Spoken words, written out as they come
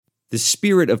The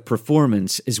spirit of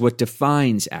performance is what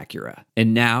defines Acura.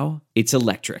 And now, it's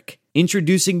electric.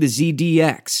 Introducing the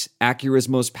ZDX, Acura's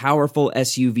most powerful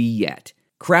SUV yet.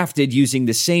 Crafted using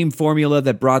the same formula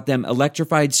that brought them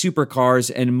electrified supercars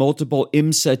and multiple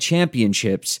IMSA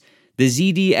championships, the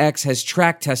ZDX has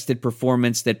track-tested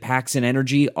performance that packs an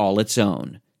energy all its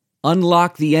own.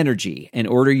 Unlock the energy and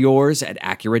order yours at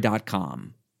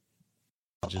Acura.com.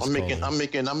 I'm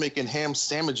making ham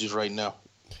sandwiches right now.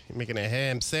 You making a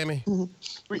ham, Sammy?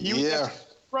 Yeah,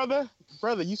 brother,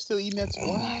 you still eating that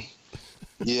tomorrow?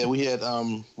 Yeah, we had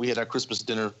our Christmas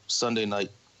dinner Sunday night,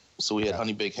 so we had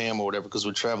honey baked ham or whatever because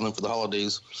we're traveling for the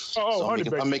holidays. So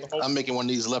I'm making one of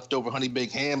these leftover honey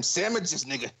baked ham sandwiches,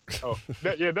 nigga. Oh,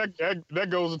 that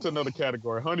goes into another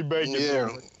category, honey bacon.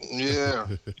 Yeah,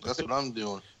 that's what I'm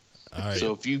doing. All right.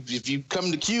 So if you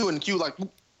come to Q and Q like,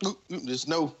 just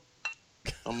know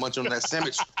I'm munching on that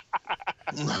sandwich.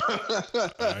 All right,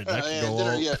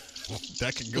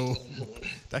 that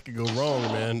could go wrong,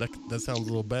 man. That sounds a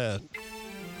little bad.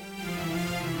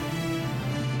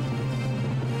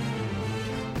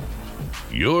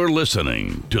 You're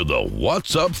listening to the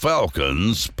What's Up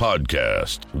Falcons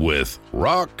podcast with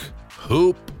Rock,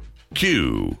 Hoop,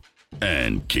 Q,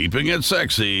 and keeping it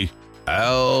sexy,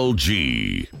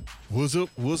 LG. What's up,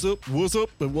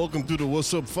 and welcome to the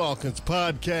What's Up Falcons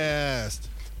podcast.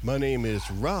 My name is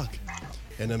Rock,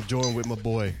 and I'm joined with my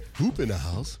boy Hoop in the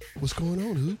house. What's going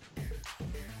on, Hoop?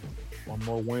 One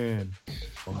more win.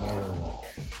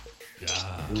 Yeah.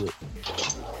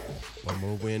 One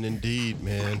more win indeed,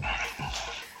 man.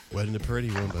 Wasn't a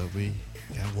pretty one, but we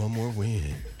got one more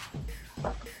win.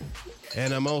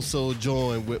 And I'm also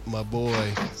joined with my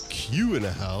boy Q in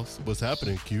the house. What's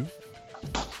happening, Q?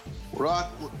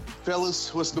 Rock,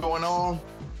 fellas, what's going on?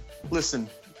 Listen,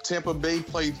 Tampa Bay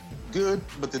played good,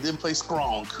 but they didn't play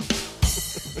strong.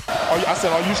 I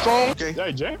said, are you strong? Okay.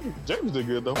 Hey, James did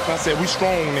good, though. I said, we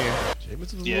strong then. James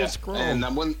was a little strong. And I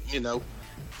wouldn't,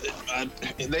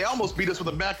 they almost beat us with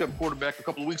a backup quarterback a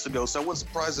couple of weeks ago, so I wasn't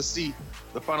surprised to see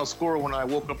the final score when I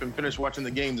woke up and finished watching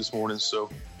the game this morning.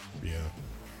 So, yeah,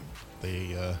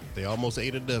 they almost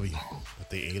ate a W,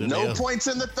 but they ate a no L. points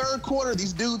in the third quarter.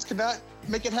 These dudes cannot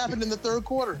make it happen in the third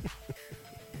quarter.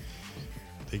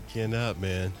 They cannot,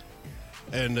 man.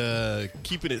 And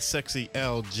keeping it sexy,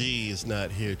 LG is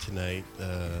not here tonight.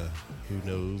 Who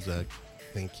knows? I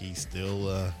think he's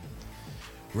still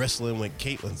wrestling with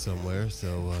Caitlin somewhere.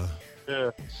 So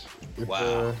yeah,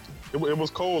 wow. It was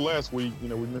cold last week. We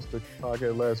missed the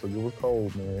podcast last week. It was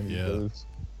cold, man. Yeah.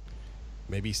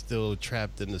 Maybe he's still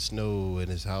trapped in the snow in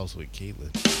his house with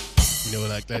Caitlin.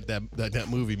 Like that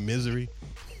movie Misery.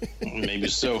 Maybe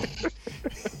so.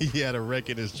 He had a wreck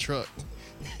in his truck,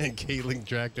 and Caitlin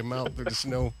dragged him out through the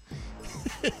snow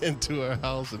into her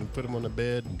house and put him on the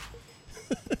bed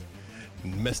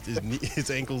and messed his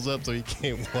ankles up so he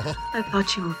can't walk. I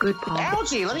thought you were good, Paul.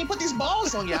 Algie, let me put these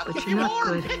balls on you. But you're not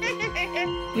good.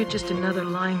 You're just another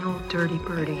lying old dirty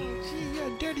birdie.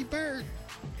 You're a dirty bird.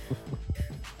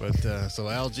 But so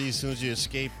Algie, as soon as you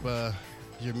escape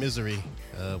your misery,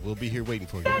 we'll be here waiting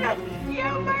for you. You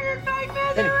murdered my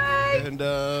misery! And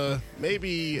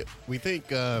maybe we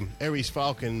think Aries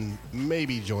Falcon may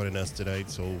be joining us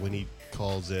tonight, so when he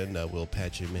calls in, we'll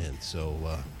patch him in. So,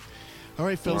 all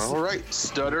right, fellas. All right,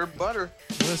 stutter butter.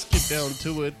 Let's get down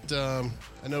to it. I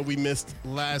know we missed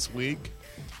last week,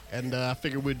 and I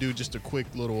figured we'd do just a quick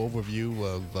little overview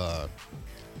of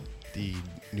the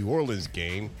New Orleans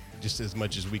game. Just as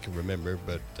much as we can remember,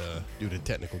 but due to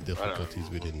technical difficulties,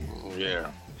 we didn't. Yeah,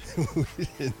 we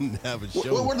didn't have a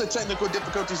show. What were the technical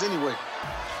difficulties anyway?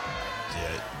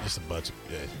 Yeah, just a bunch of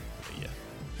yeah.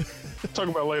 Talk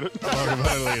about it later. Talk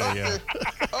about it later, yeah.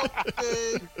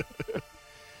 Okay.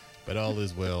 But all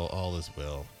is well. All is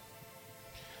well.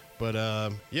 But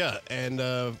yeah, and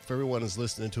for everyone who's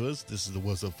listening to us, this is the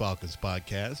What's Up Falcons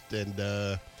podcast,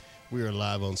 and we are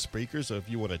live on Spreaker, so if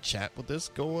you want to chat with us,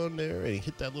 go on there and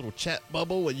hit that little chat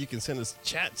bubble, and you can send us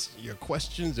chats, your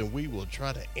questions, and we will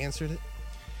try to answer it.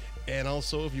 And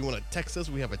also, if you want to text us,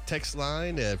 we have a text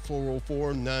line at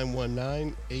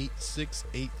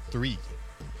 404-919-8683.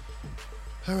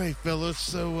 All right, fellas.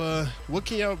 So, what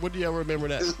do y'all remember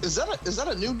that? Is that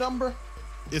a new number?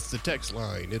 It's the text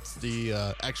line. It's the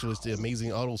it's the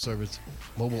Amazing Auto Service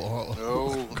mobile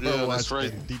auto yeah, that's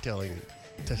right. Detailing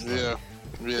text line.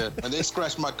 Yeah, and they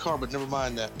scratched my car, but never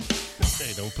mind that.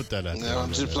 Hey, don't put that out there. No,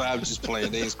 I'm just playing.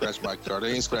 They ain't scratched my car.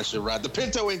 They ain't scratched your ride. The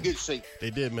Pinto in good shape. They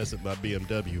did mess up my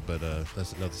BMW, but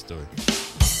that's another story.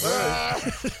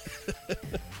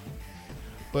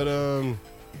 But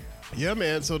Yeah,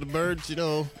 man. So the Birds,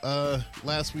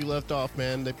 last we left off,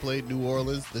 man, they played New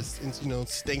Orleans, this,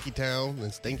 Stinky Town,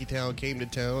 and Stinky Town came to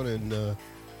town, and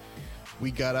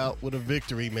we got out with a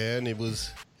victory, man. It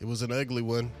was an ugly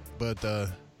one, but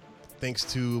thanks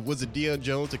to, was it Deion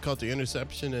Jones that caught the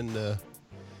interception in the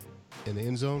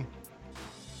end zone?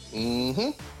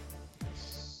 Mm-hmm.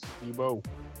 Debo.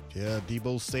 Yeah,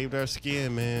 Debo saved our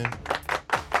skin, man.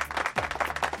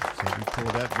 So we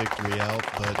pulled that victory out,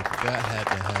 but if that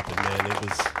hadn't happened, man, it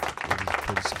was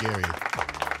pretty scary.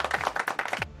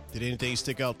 Did anything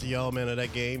stick out to y'all, man, of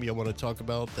that game y'all want to talk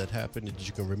about that happened that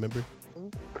you can remember?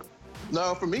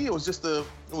 No, for me, it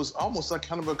was almost like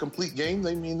kind of a complete game.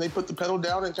 They put the pedal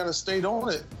down and kind of stayed on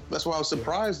it. That's why I was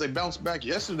surprised they bounced back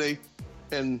yesterday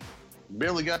and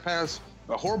barely got past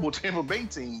a horrible Tampa Bay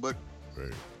team. But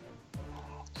right.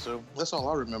 So that's all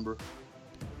I remember.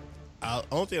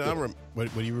 Only thing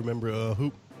what do you remember,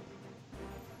 Hoop?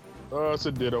 It's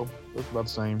a ditto. It's about the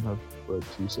same. What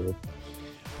you said.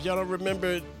 Y'all don't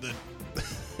remember the?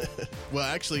 Well,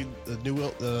 actually,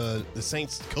 the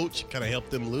Saints coach kind of helped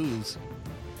them lose,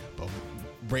 but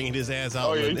bringing his ass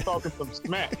out. Oh yeah, he's talking some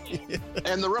smack.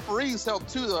 And the referees helped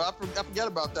too, though. I forgot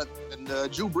about that. And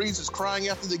Drew Brees is crying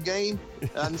after the game.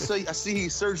 And I see he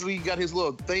surgically got his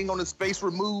little thing on his face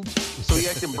removed, so he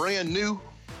acting brand new.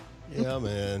 Yeah,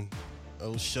 man.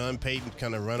 Old Sean Payton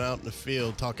kind of run out in the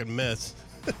field talking mess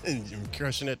and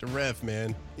crushing at the ref,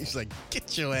 man. He's like,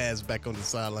 get your ass back on the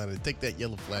sideline and take that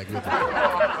yellow flag with you.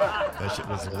 That shit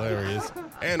was hilarious.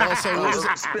 And also,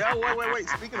 wait.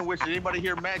 Speaking of which, did anybody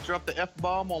hear Matt drop the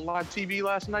F-bomb on live TV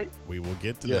last night? We will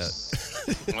get to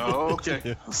that. Oh,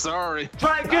 okay. Sorry.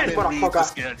 Try again, motherfucker.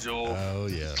 Schedule. Oh,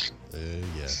 yeah.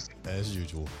 Yeah, as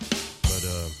usual.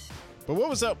 But what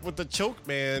was up with the choke,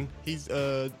 man? He's,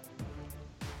 the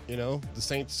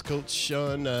Saints coach,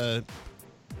 Sean,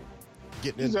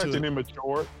 He's acting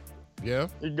immature. Yeah,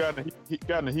 he got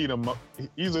to heat him up.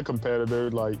 He's a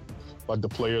competitor, like the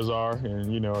players are,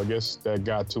 and I guess that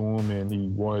got to him, and he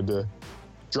wanted to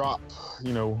drop,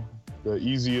 the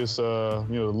easiest, the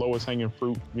lowest hanging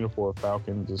fruit, for a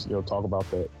Falcon. Just talk about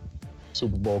that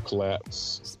Super Bowl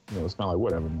collapse. It's kind of like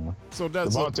whatever, man. So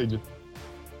that's Devontae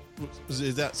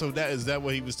is that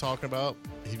what he was talking about?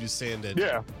 He was saying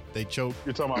that they choked.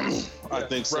 You're talking about? I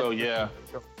think so. Yeah.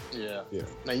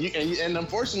 Now and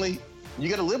unfortunately, you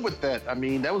got to live with that. I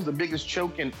mean, that was the biggest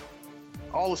choke in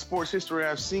all of sports history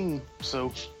I've seen.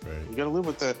 So you got to live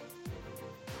with that.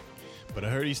 But I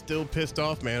heard he's still pissed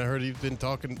off, man. I heard he's been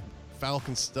talking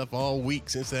Falcons stuff all week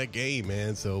since that game,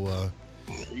 man. So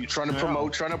you trying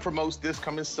to promote this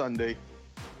coming Sunday?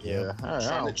 Yeah.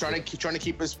 Trying to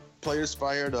keep his players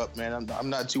fired up, man. I'm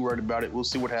not too worried about it. We'll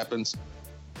see what happens.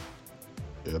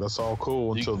 Yeah, that's all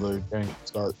cool until the game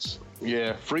starts.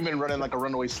 Yeah, Freeman running like a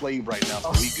runaway slave right now,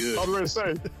 so we good. I was going to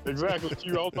say, exactly.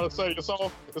 I was about to say, it's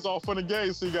all fun and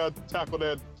games, so you got to tackle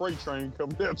that freight train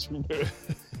coming at you, man.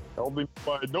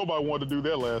 Nobody wanted to do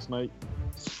that last night.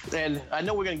 And I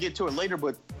know we're going to get to it later,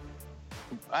 but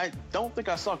I don't think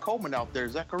I saw Coleman out there.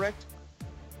 Is that correct?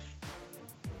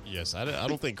 Yes, I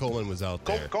don't think Coleman was out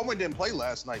there. Coleman didn't play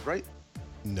last night, right?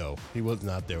 No, he was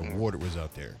not there. Ward was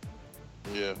out there.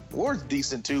 Yeah, Ward's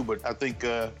decent too, but I think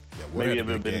maybe it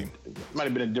might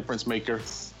have been a difference maker.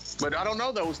 But I don't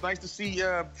know though. It's nice to see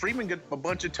Freeman get a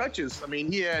bunch of touches. I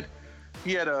mean, he had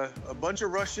a bunch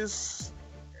of rushes,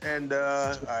 and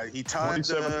he timed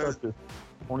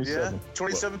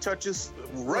 27 touches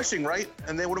rushing, right?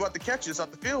 And then what about the catches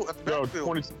out the field? At the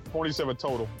backfield? 27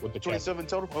 total with the 27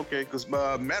 total. Okay, because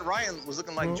Matt Ryan was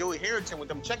looking like Joey Harrington with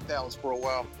them checkdowns for a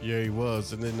while. Yeah, he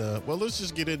was. And then, let's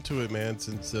just get into it, man.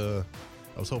 Since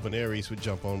I was hoping Aries would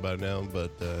jump on by now,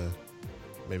 but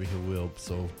maybe he will.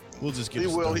 So we'll just get. He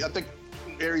will. I think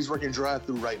Aries working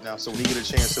drive-through right now, so when he get a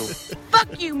chance, he'll.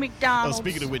 Fuck you, McDonald's.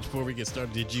 Speaking of which, before we get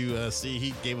started, did you see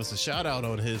he gave us a shout out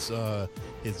on his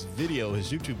video, his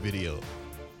YouTube video?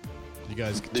 You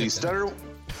guys? Did he stutter?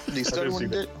 Did he stutter when he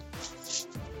did?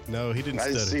 No, he didn't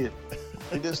stutter. I didn't see it.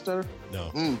 He didn't stutter?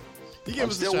 No. He gave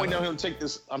I'm still waiting on him to take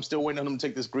this. I'm still waiting on him to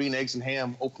take this green eggs and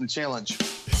ham open challenge.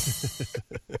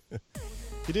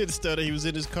 He did stutter. He was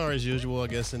in his car as usual, I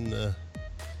guess, in the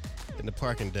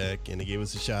parking deck, and he gave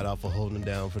us a shout out for holding him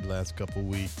down for the last couple of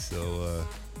weeks. So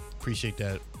appreciate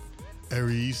that,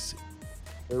 Aries.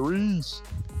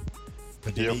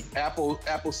 But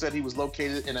Apple said he was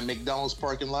located in a McDonald's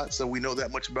parking lot, so we know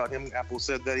that much about him. Apple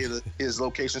said that his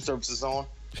location services on.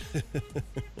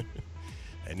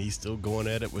 And he's still going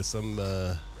at it with some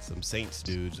Saints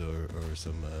dudes or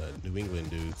some New England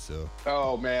dudes. So.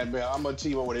 Oh man, I'm gonna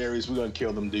team up with Aries. We're gonna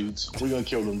kill them dudes.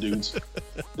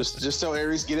 Just tell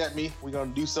Aries, get at me. We're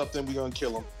gonna do something. We're gonna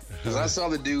kill him. Because I saw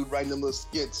the dude writing them little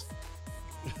skits.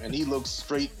 and he looks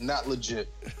straight not legit.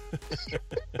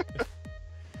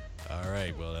 All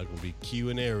right, well, that's going to be Q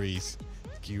and Aries.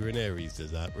 Q and Aries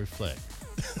does not reflect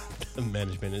the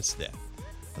management and staff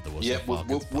of the What's Up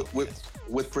Falcons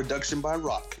with production by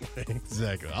Rock.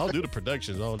 Exactly. I'll do the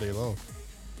productions all day long.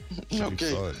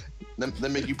 Okay.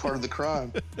 That make you part of the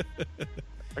crime.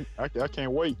 I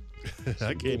can't wait.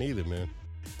 I can't either, man.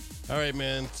 All right,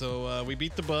 man. So we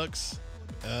beat the Bucks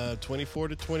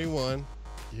 24-21.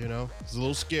 You know, it's a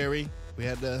little scary. We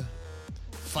had to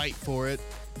fight for it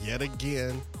yet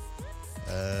again.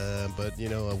 But, you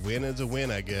know, a win is a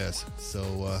win, I guess.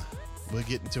 So we'll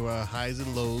get into our highs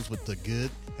and lows with the good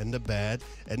and the bad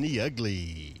and the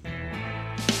ugly.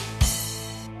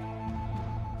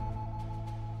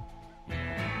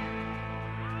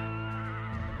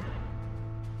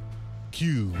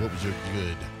 Q, what was your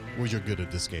good? What was your good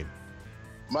of this game?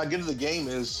 My good of the game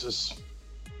is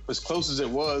as close as it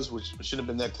was, which shouldn't have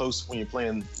been that close when you're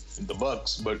playing the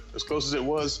Bucks, but as close as it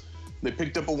was, they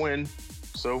picked up a win.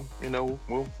 So, you know,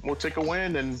 we'll take a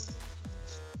win, and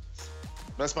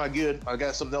that's my good. I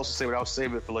got something else to say, but I'll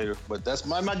save it for later. But that's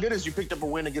my good is you picked up a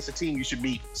win against a team you should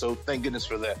beat. So thank goodness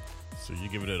for that. So you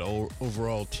give it an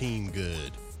overall team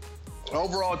good.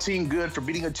 Overall team good for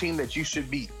beating a team that you should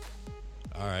beat.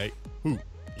 All right. Who?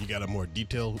 You got a more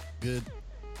detailed good?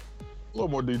 A little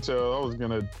more detail. I was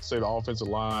gonna say the offensive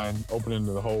line opening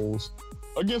the holes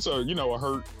against a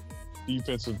hurt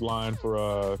defensive line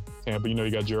for Tampa. You know,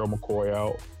 you got Gerald McCoy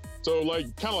out. So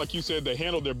kind of like you said, they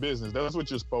handled their business. That's what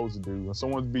you're supposed to do. When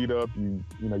someone's beat up, you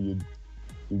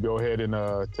go ahead and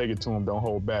take it to them. Don't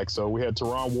hold back. So we had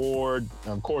Teron Ward,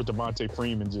 and of course Devontae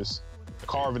Freeman just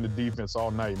carving the defense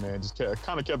all night, man. Just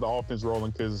kind of kept the offense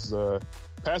rolling because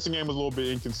passing game was a little bit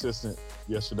inconsistent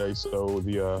yesterday. So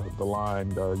the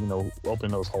line,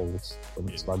 opening those holes. So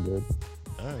it's not good.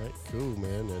 All right, cool,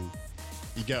 man. And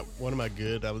you got one of my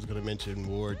good. I was going to mention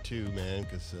Ward too, man,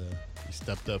 because you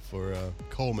stepped up for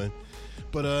Coleman.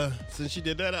 But since you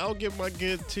did that, I'll give my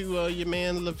good to your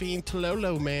man Levine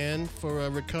Tololo, man, for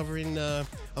recovering a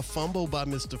fumble by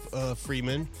Mr.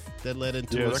 Freeman that led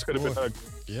into a score. That could have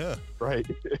been right.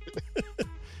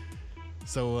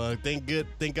 So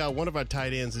thank God one of our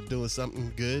tight ends is doing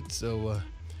something good. So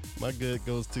my good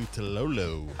goes to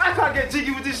Tololo. I can't get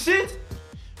jiggy with this shit.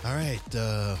 All right,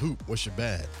 Hoop, what's your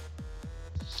bad?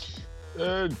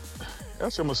 Actually, I'm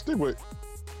gonna stick with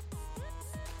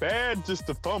bad. Just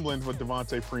the fumbling for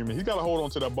Devontae Freeman. He's got to hold on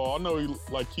to that ball. I know,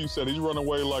 like Q said, he's running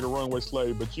away like a runaway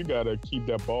slave, but you got to keep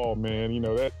that ball, man. You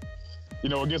know that.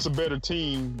 Against a better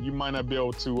team, you might not be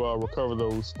able to recover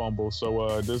those fumbles. So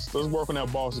let's work on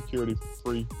that ball security for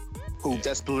free. Ooh,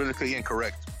 that's politically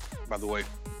incorrect, by the way,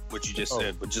 what you just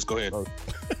said. But just go ahead.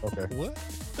 Okay. What?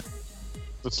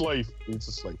 It's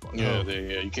a slave. Yeah,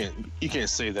 you can't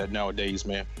say that nowadays,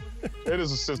 man. It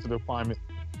is a sensitive climate.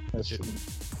 That's true.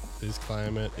 This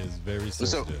climate is very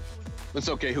sensitive. It's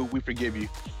okay, Hoop. We forgive you.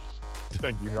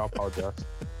 Thank you. I apologize.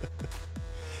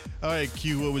 All right,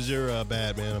 Q, what was your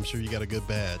bad, man? I'm sure you got a good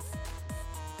bad.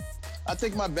 I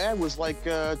think my bad was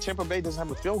Tampa Bay doesn't have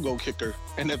a field goal kicker.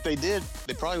 And if they did,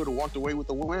 they probably would have walked away with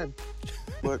the win.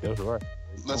 But that's right.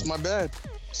 That's my bad.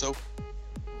 So.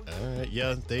 All right.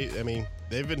 Yeah,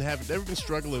 they've been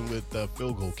struggling with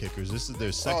field goal kickers. This is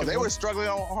their second. Oh, they were struggling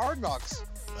on Hard Knocks.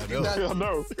 I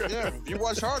know. Yeah, if you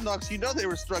watch Hard Knocks, you know they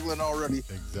were struggling already.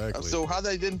 Exactly. So how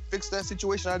they didn't fix that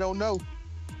situation, I don't know.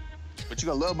 But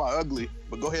you're gonna love my ugly.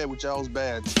 But go ahead with y'all's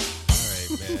bad. All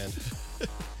right, man.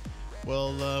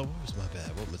 Well, what was my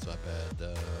bad?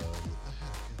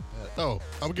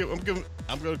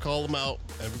 I'm gonna call them out,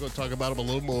 and we're gonna talk about them a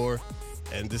little more.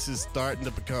 And this is starting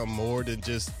to become more than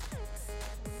just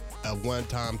a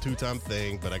one-time, two-time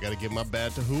thing. But I got to give my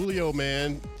bad to Julio,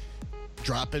 man.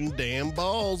 Dropping damn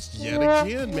balls yet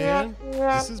again, man.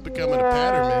 This is becoming a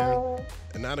pattern, man.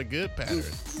 And not a good pattern.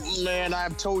 Man,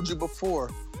 I've told you before.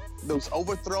 Those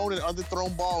overthrown and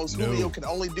underthrown balls, Julio can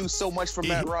only do so much for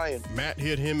Matt Ryan. Matt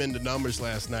hit him in the numbers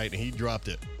last night, and he dropped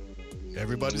it.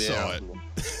 Everybody saw it.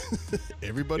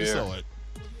 Everybody saw it.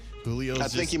 I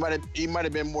think he might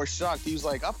have been more shocked. He was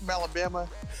like, I'm from Alabama,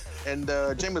 and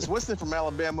Jameis Winston from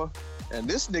Alabama, and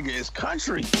this nigga is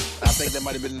country. I think that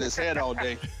might have been in his head all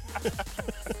day.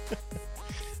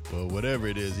 Well, whatever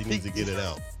it is, he needs to get it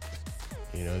out.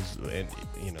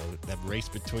 That race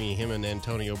between him and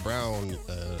Antonio Brown,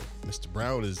 Mr.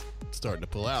 Brown is starting to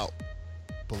pull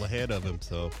ahead of him.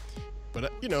 So,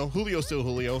 but Julio's still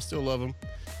Julio, still love him.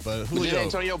 But Julio, did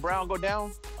Antonio Brown go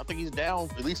down? I think he's down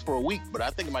at least for a week, but I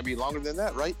think it might be longer than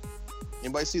that, right?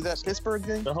 Anybody see that Pittsburgh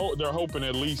game? They're hoping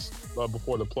at least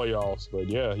before the playoffs. But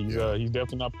yeah, he's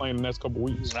definitely not playing the next couple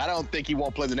of weeks. I don't think he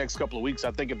won't play the next couple of weeks.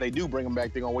 I think if they do bring him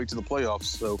back, they're gonna wait to the playoffs.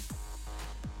 So.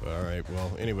 All right.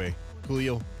 Well, anyway,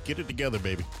 Julio, get it together,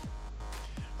 baby.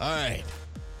 All right.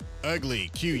 Ugly.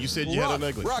 Q, you said you had an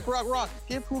ugly. Rock.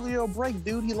 Give Julio a break,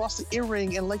 dude. He lost the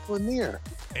earring in Lake Lanier.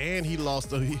 And he lost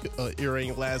the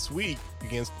earring last week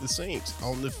against the Saints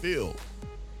on the field.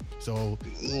 So,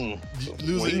 losing.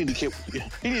 He need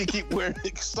to keep wearing.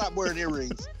 Stop wearing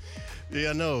earrings. Yeah,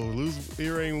 I know. Lose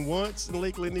earring once in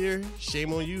Lake Lanier.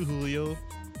 Shame on you, Julio.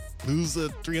 Lose a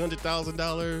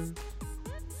 $300,000.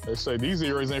 They say these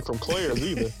earrings ain't from Claire's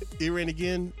either. Earring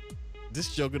again.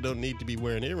 This joker don't need to be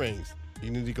wearing earrings. You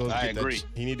need to go.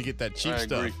 You need to get that cheap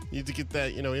stuff. You need to get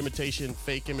that,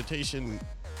 fake imitation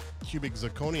cubic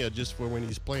zirconia just for when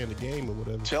he's playing the game or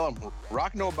whatever. Tell him.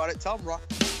 Rock know about it. Tell him, Rock.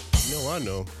 I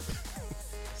know.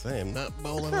 Sam, not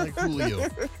balling like Julio.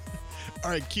 All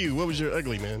right, Q, what was your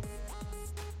ugly, man?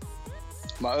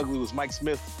 My ugly was Mike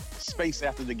Smith's face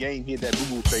after the game. He had that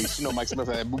boo-boo face. Mike Smith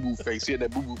had that boo-boo face. He had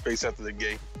that boo-boo face after the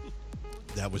game.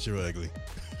 That was your ugly.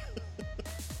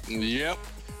 Yep.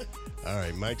 All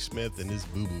right, Mike Smith and his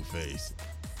boo-boo face.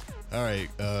 All right,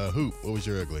 Hoop, what was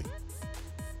your ugly?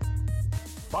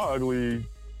 My ugly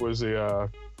was the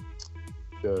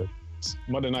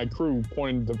Monday Night Crew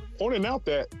pointing out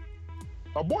that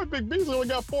our boy Vic Beasley only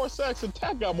got 4 sacks and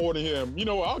Tack got more than him.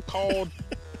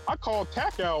 I called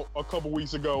Tack out a couple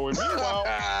weeks ago, and meanwhile,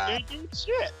 he ain't doing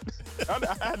shit.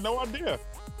 I had no idea.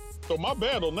 So my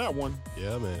bad on that one.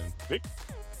 Yeah, man.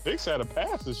 Vic's had a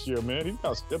pass this year, man. He's got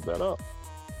to step that up.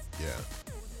 Yeah.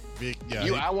 Vic, yeah.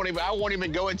 I won't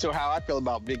even go into how I feel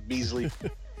about Vic Beasley.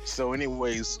 So,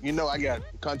 anyways, I got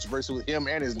controversy with him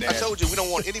and his dad. I told you we don't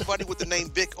want anybody with the name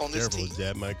Vic on this team. His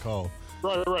dad might call.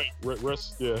 Right.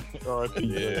 Rest, yeah. All right.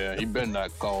 Yeah, he better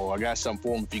not call. I got something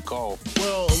for him if he call.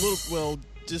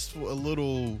 Just a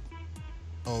little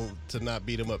to not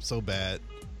beat him up so bad.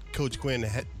 Coach Quinn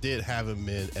did have him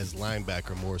in as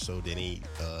linebacker more so than he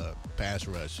pass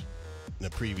rush in the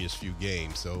previous few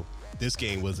games. So this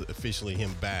game was officially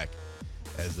him back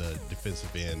as a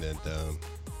defensive end, and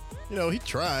he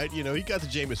tried. He got to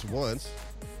Jameis once,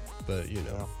 but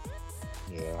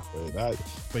Yeah,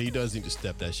 but he does need to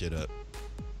step that shit up.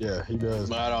 Yeah, he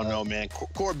does. I don't know, man.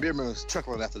 Corey Bierman was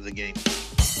chuckling after the game.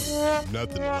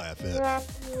 Nothing to laugh at. All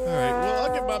right, well,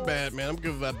 I'll give my bad, man. I'm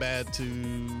giving my bad to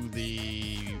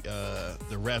the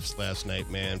refs last night,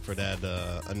 man, for that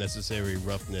unnecessary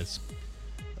roughness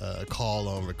call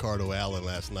on Ricardo Allen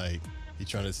last night. He's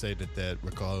trying to say that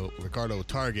Ricardo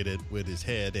targeted with his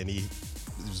head, and it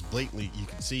was blatantly, you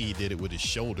can see he did it with his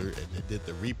shoulder, and they did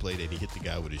the replay that he hit the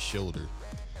guy with his shoulder.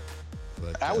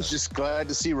 But I was just glad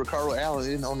to see Ricardo Allen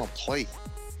in on the play.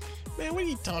 Man, what are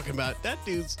you talking about? That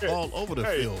dude's all over the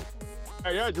field.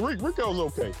 Hey, Rico's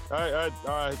okay. I've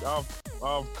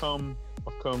come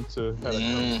to have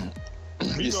a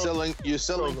You're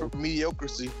selling for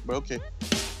mediocrity, but okay.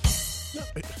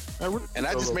 And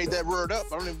I just made that word up.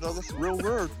 I don't even know that's a real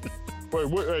word.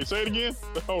 Wait, say it again.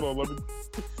 Hold on, let me.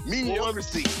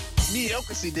 Mediocrity,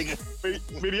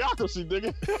 nigga. Mediocrity,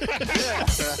 nigga.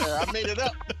 Yeah, I made it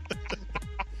up.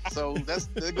 So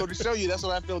they go to show you that's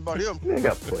what I feel about him.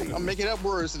 Nigga, please. I'm making up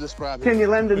words to describe it. Can you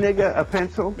lend a nigga a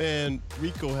pencil? Man,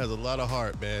 Rico has a lot of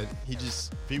heart, man. If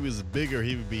he was bigger,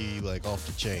 he would be like off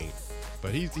the chain.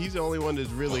 But he's the only one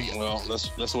that's really. Well,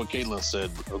 that's what Caitlin said.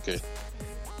 But okay.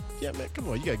 Yeah, man, come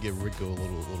on, you gotta give Rico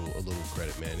a little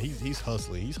credit, man. He's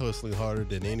hustling. He's hustling harder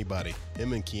than anybody.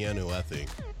 Him and Keanu, I think.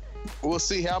 We'll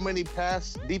see how many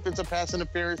defensive pass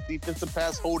interference, defensive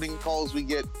pass holding calls we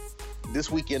get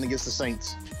this weekend against the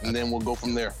Saints, and then we'll go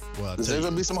from there. Well, there's going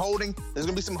to be some holding. There's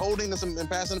going to be some holding and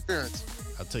pass interference.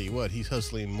 I'll tell you what, he's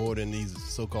hustling more than these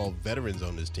so-called veterans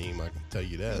on this team. I can tell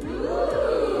you that.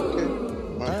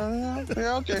 Okay.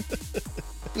 Yeah. Okay.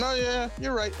 No. Yeah.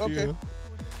 You're right. Okay. Yeah.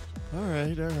 All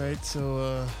right.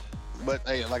 So. But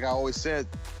hey, like I always said,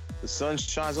 the sun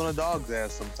shines on a dog's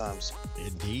ass sometimes.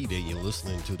 Indeed, and you're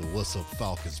listening to the What's Up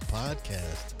Falcons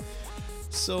podcast.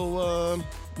 So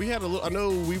we had I know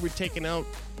we were taking out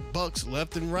Bucks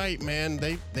left and right, man.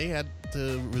 They had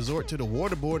to resort to the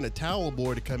water board and the towel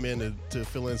board to come in to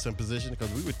fill in some position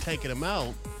because we were taking them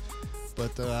out.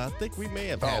 But I think we may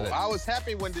have had it. I was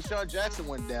happy when Deshaun Jackson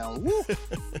went down. Woo!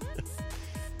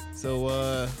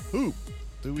 So, Hoop,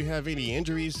 do we have any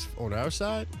injuries on our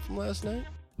side from last night?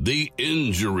 The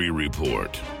injury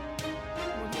report.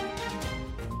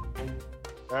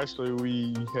 Actually,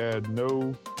 we had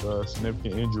no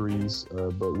significant injuries,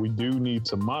 but we do need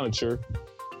to monitor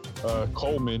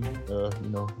Coleman.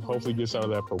 Hopefully gets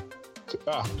out of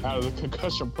the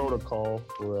concussion protocol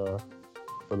for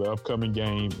for the upcoming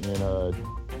game, and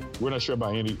we're not sure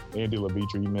about Andy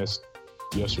Levitre. He missed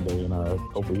yesterday, and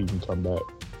hopefully he can come back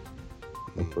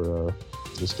for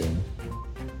this game.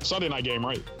 Sunday night game,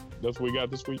 right? That's what we got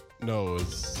this week? No,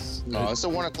 it's a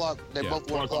 1 o'clock. They're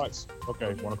both 1 o'clock.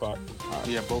 Okay, 1 o'clock.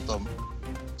 Yeah, both of them.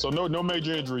 So no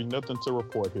major injury, nothing to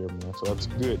report here, man. So that's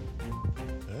good.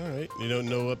 All right. You don't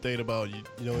know update about you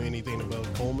know anything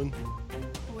about Coleman?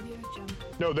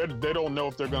 No, they don't know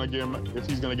if they're gonna get him, if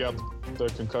he's gonna get the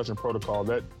concussion protocol.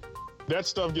 That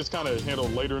stuff gets kind of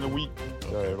handled later in the week.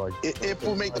 Okay. If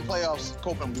we make the playoffs,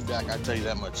 Copeland will be back. I tell you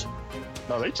that much.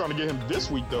 No, they trying to get him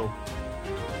this week though.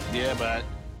 Yeah, but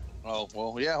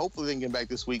hopefully they can get back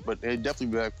this week. But they'll definitely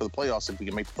be back for the playoffs if we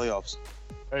can make the playoffs.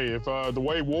 Hey, if the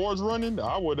way Ward's running,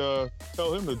 I would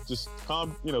tell him to just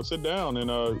sit down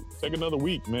and take another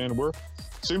week, man.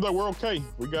 Seems like we're okay.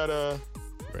 We got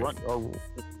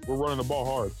we're running the ball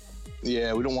hard.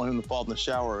 Yeah, we don't want him to fall in the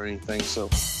shower or anything. So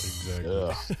exactly.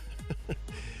 Yeah.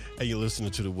 Hey, you're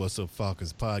listening to the What's Up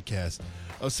Falcons podcast.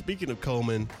 Speaking of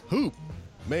Coleman, hoop,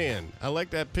 man, I like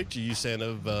that picture you sent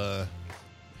of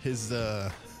his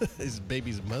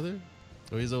baby's mother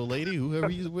or his old lady, whoever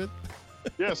he's with.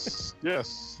 Yes.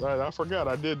 I forgot.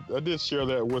 I did share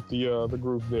that with the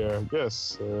group there.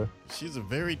 Yes. She's a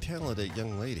very talented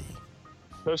young lady.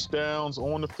 Touchdowns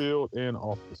on the field and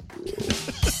off the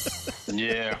field.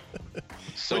 Yeah.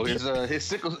 So his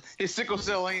sickle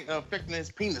cell ain't affecting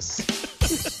his penis.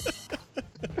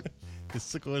 His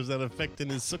sickle is not affecting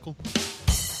his sickle.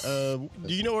 Do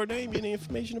you know her name? Any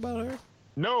information about her?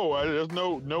 No, there's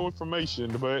no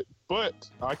information, but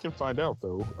I can find out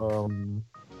though.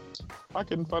 I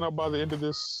can find out by the end of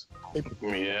this paper.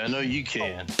 Yeah, I know you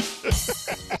can.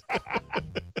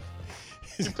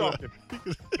 Keep talking.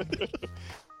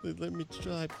 Let me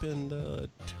type in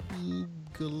tube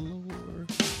galore.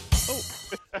 Oh,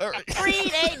 all right.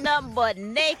 Creed ain't nothing but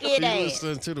naked ass.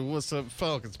 Listen to the What's Up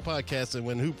Falcons podcast, and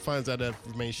when Hoop finds out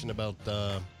information about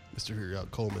Mr.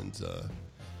 Coleman's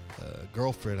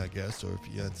girlfriend, I guess, or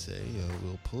fiance,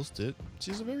 we'll post it.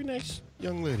 She's a very nice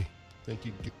young lady. Think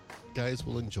you guys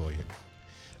will enjoy it.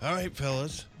 All right,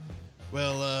 fellas.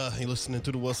 Well, you're listening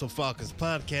to the What's Up Falcons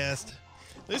podcast.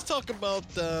 Let's talk about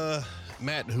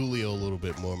Matt and Julio a little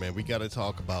bit more, man. We got to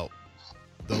talk about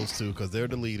those two because they're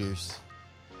the leaders.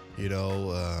 You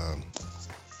know,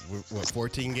 we're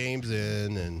 14 games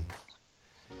in, and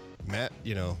Matt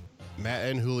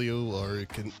and Julio are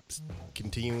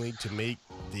continuing to make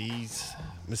these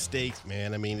mistakes,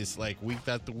 man. I mean, it's like week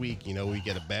after week, we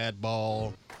get a bad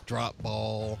ball, drop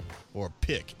ball, or a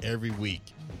pick every week.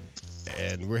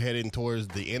 And we're heading towards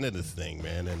the end of this thing,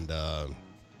 man. And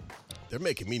they're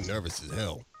making me nervous as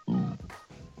hell.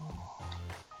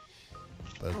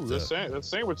 But, the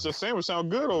sandwich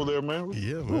sound good over there, man.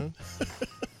 Yeah, man.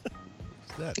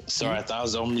 What's that? Sorry, I thought I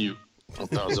was on mute.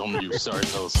 Sorry,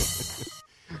 fellas.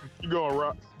 You going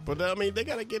rock? But I mean, they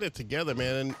got to get it together,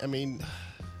 man. And I mean,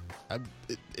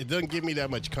 it doesn't give me that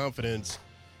much confidence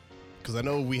because I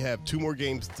know we have 2 more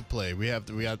games to play. We have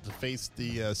to face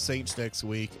the Saints next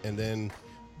week and then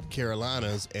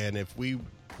Carolinas. And if we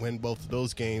win both of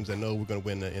those games, I know we're going to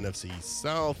win the NFC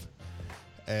South.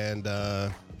 And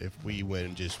if we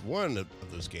win just one of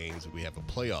those games, we have a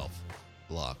playoff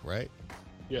block, right?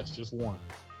 Yes, just one.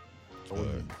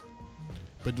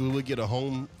 But will we get a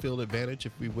home field advantage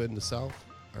if we win the South,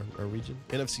 our region,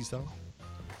 NFC South?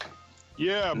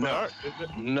 Yeah,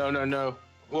 no.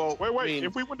 Well, wait. I mean,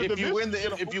 if we win the if division,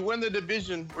 you win the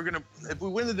division, if we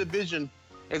win the division,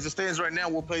 as it stands right now,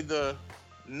 we'll play the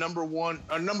number 2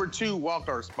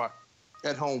 wildcard spot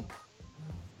at home.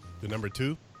 The number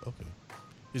 2? Okay.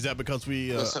 Is that because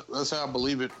we? That's how I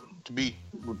believe it to be,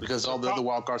 because all the other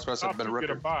wildcard spots have a better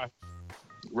record.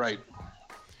 Right.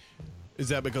 Is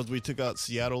that because we took out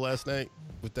Seattle last night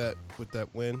with that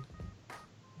win?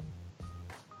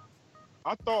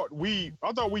 I thought we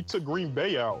took Green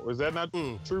Bay out. Is that not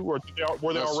true, or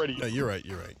were they already? No, you're right.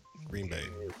 Green Bay.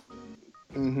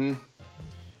 Mm-hmm.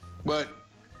 But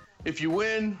if you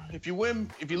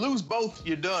lose both,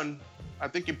 you're done. I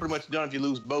think you're pretty much done if you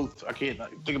lose both. I can't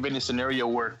think of any scenario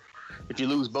where if you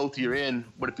lose both, you're in.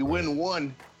 But if you win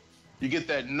one, you get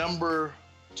that number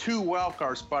 2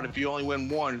 wildcard spot if you only win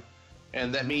one.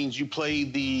 And that means you play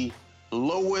the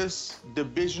lowest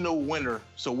divisional winner.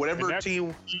 So whatever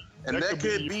team, and that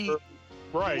could be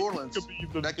right. New Orleans.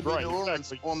 That could be New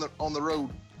Orleans on the road.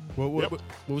 What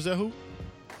was that? Who?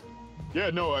 Yeah,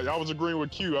 no, I was agreeing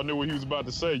with Q. I knew what he was about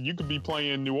to say. You could be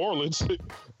playing New Orleans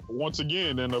once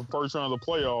again in the first round of the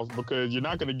playoffs because you're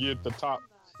not going to get the top.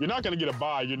 You're not going to get a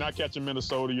bye. You're not catching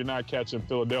Minnesota. You're not catching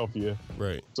Philadelphia.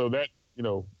 Right. So that,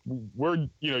 you're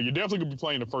definitely going to be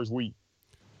playing the first week.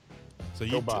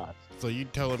 So you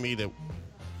telling me that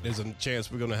there's a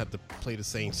chance we're going to have to play the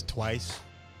Saints twice?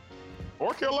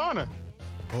 Or Carolina.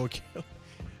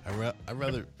 I'd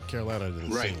rather Carolina than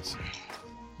the Saints.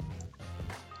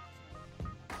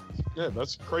 Yeah,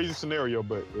 that's a crazy scenario,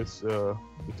 but it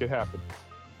could happen.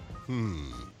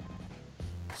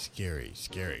 Scary.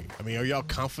 I mean, are y'all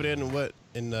confident in what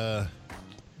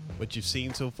you've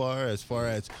seen so far? As far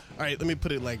as, all right, let me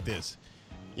put it like this.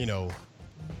 You know,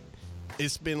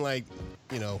 it's been like,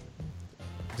 you know,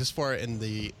 this far in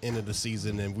the end of the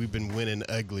season, and we've been winning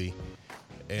ugly.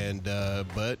 And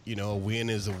but you know, a win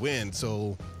is a win.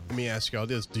 So let me ask y'all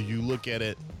this: do you look at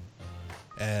it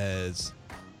as,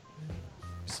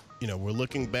 you know, we're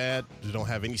looking bad, we don't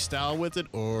have any style with it,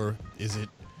 or is it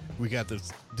we got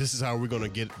this? This is how we're going to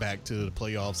get back to the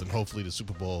playoffs and hopefully the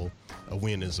Super Bowl. A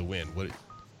win is a win. What?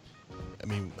 I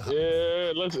mean,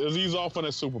 let's ease off on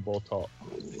that Super Bowl talk.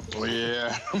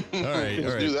 Yeah. All right.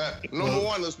 Let's do that. Number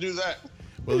one, let's do that.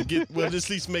 We'll at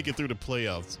least make it through the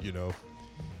playoffs. You know.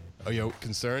 Are you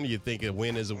concerned? You think a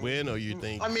win is a win, or you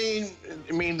think? I mean,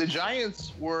 the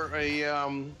Giants were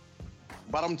a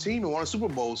bottom team and won a Super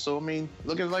Bowl. So I mean,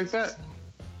 look at it like that.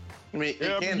 I mean,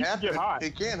 it can happen.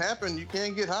 It can happen. You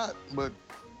can get hot, but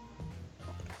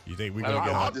you think we're gonna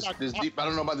get hot? I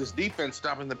don't know about this defense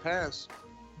stopping the pass.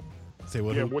 Say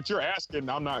what? Yeah, what you're asking,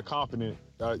 I'm not confident.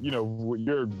 You know, what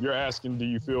you're asking, do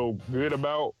you feel good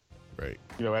about? Right.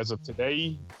 You know, as of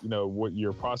today, you know, what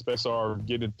your prospects are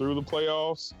getting through the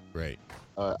playoffs. Right.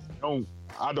 I don't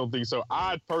think so.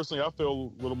 I feel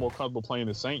a little more comfortable playing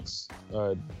the Saints.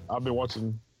 I've been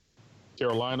watching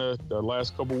Carolina the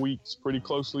last couple weeks pretty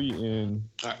closely, and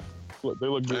they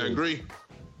look good.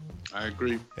 I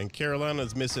agree. And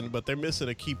Carolina's missing, but they're missing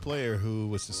a key player who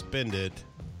was suspended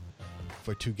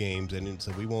for 2 games, and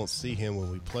so we won't see him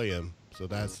when we play him. So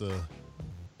that's a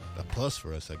plus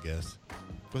for us, I guess.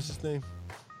 What's his name?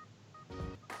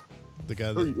 The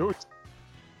guy that... Who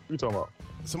you talking about?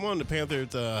 Someone on the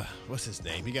Panthers, what's his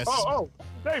name? He got...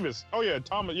 Davis. Oh, yeah,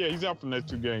 Thomas. Yeah, he's out for the next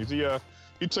 2 games. He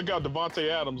took out Devontae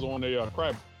Adams on a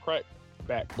crack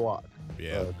back block.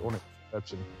 Yeah. On an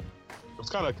exception. It was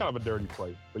kind of a dirty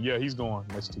play. But, yeah, he's going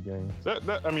next 2 games.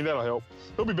 That'll help.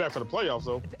 He'll be back for the playoffs,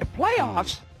 though.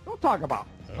 Playoffs? Don't talk about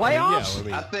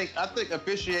playoffs. I think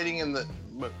officiating in the...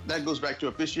 But that goes back to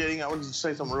officiating. I want to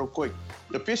say something real quick.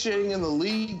 The officiating in the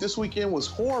league this weekend was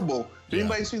horrible. Did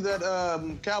anybody see that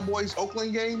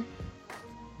Cowboys-Oakland game?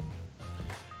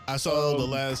 I saw the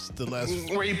last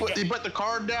where he put the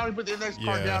card down. He put the index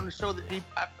card down to show that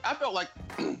I felt like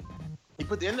he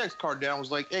put the index card down.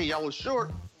 Was like, hey, y'all was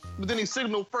short. But then he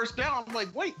signaled first down. I'm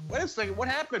like, wait a second, what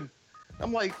happened?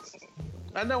 I'm like,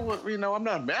 I know I'm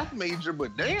not a math major,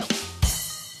 but damn.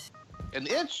 An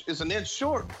inch is an inch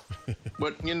short.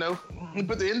 But, he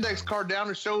put the index card down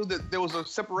to show that there was a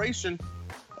separation.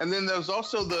 And then there was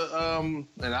also the,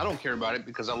 and I don't care about it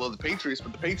because I love the Patriots,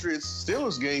 but the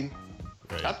Patriots-Steelers game,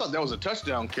 right. I thought that was a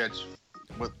touchdown catch.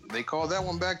 But they called that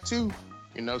one back too,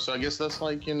 so I guess that's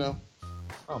like, the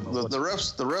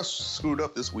refs screwed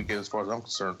up this weekend as far as I'm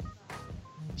concerned.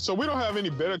 So we don't have any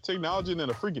better technology than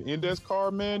a freaking index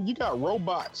card, man. You got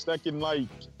robots that can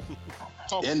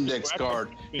index card.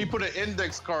 He put an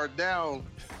index card down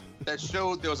that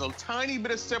showed there was a tiny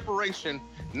bit of separation,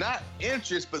 not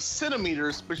inches, but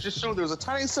centimeters, but just showed there was a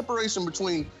tiny separation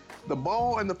between the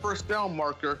ball and the first down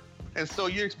marker. And so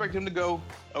you expect him to go,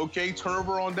 okay,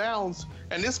 turnover on downs.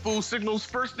 And this fool signals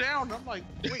first down. I'm like,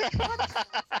 wait, what?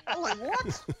 I'm like,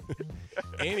 what?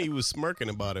 And he was smirking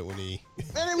about it when he...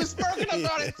 And he was smirking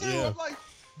about it, too. Yeah.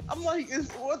 I'm like,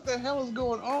 what the hell is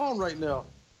going on right now?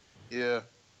 Yeah,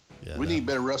 we need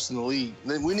better refs in the league.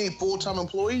 We need full-time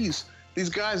employees. These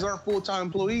guys aren't full-time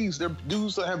employees. They're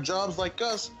dudes that have jobs like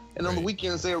us. And on the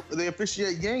weekends, they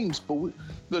officiate games. But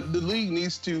the league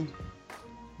needs to...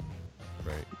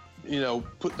 Right.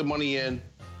 Put the money in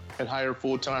and hire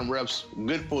full-time refs,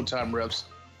 good full-time refs,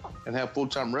 and have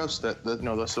full-time refs that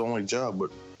that's the only job,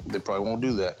 but they probably won't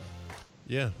do that.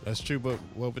 Yeah, that's true, but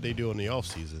what would they do in the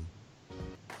off-season?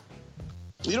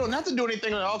 You don't have to do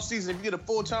anything in the off-season if you get a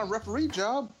full-time referee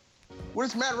job. What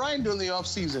does Matt Ryan do in the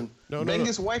off-season? Bang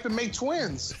his wife and make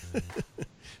twins.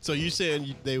 So you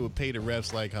saying they would pay the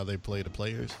refs like how they play the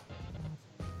players?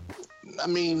 I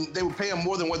mean, they would pay them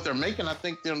more than what they're making. I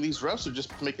think these refs are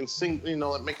just making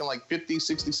making like 50,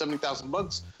 60, 70,000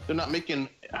 bucks. They're not making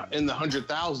in the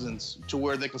 100,000s to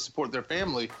where they can support their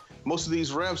family. Most of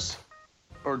these refs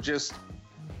are just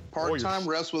part-time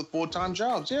refs with full-time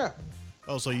jobs. Yeah.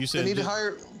 Oh, so you said they need to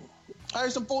hire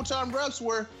some full-time refs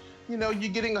where you're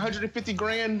getting 150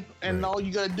 grand and all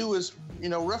you got to do is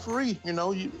referee.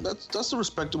 That's a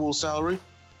respectable salary,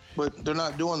 but they're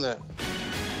not doing that.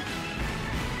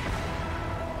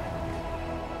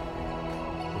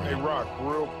 Hey, Rock,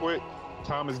 real quick.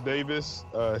 Thomas Davis,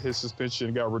 his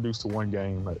suspension got reduced to 1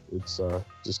 game. It's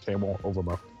just came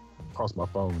across my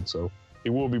phone, so he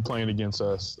will be playing against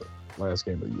us last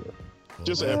game of the year. Well,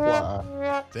 just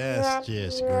FYI. That's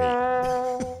just great.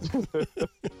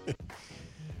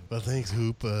 Well, thanks,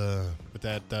 Hoop. With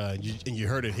that, you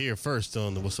heard it here first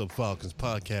on the What's Up Falcons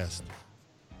podcast.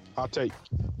 Hot take.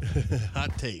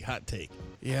 hot take.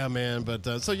 Yeah, man.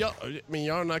 But so y'all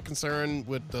are not concerned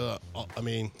with I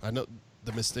know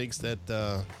the mistakes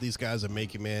that these guys are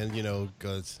making, man. You know,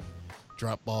 because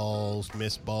drop balls,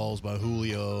 missed balls by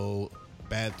Julio,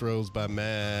 bad throws by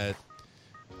Matt,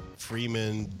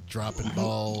 Freeman dropping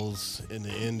balls in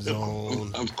the end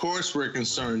zone. Of course we're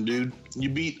concerned, dude. You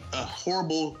beat a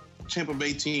horrible Tampa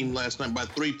Bay team last night by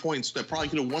 3 points that probably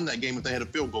could have won that game if they had a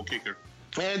field goal kicker.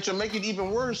 And to make it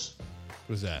even worse,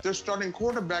 what's that? Their starting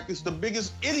quarterback is the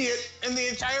biggest idiot in the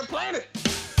entire planet.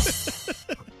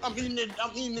 I'm eating a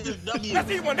W. That's a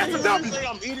W.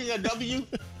 I'm eating a W.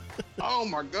 Oh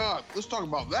my God. Let's talk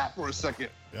about that for a second.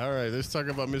 All right, let's talk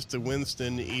about Mr.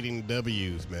 Winston eating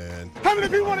W's, man. How many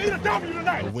people want to eat a W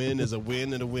tonight? A win is a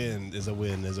win, and a win is a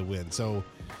win is a win. So,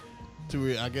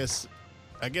 I guess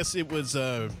it was.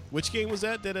 Which game was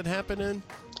that it happened in?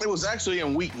 It was actually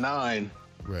in week 9.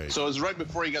 Right. So it was right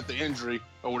before he got the injury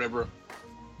or whatever.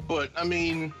 But I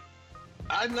mean,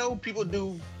 I know people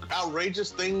do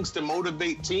outrageous things to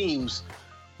motivate teams,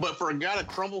 but for a guy to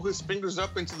crumble his fingers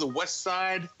up into the West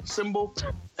Side symbol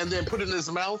and then put it in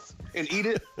his mouth and eat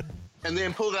it, and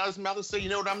then pull it out of his mouth and say, you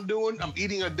know what I'm doing? I'm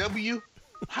eating a W.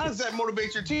 How does that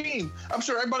motivate your team? I'm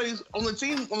sure everybody on the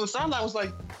team on the sideline was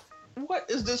like, what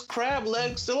is this crab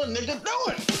leg still a nigga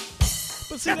doing?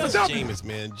 But see, that's Jameis,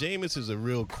 man. Jameis is a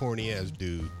real corny-ass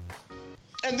dude.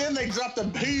 And then they dropped a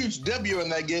huge W in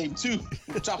that game, too,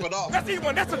 to top it off. That's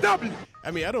even, that's a W.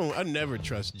 I mean, I never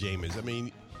trust Jameis. I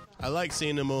mean, I like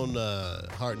seeing him on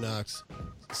Hard Knocks,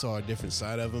 saw a different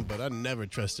side of him, but I never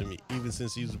trust him, even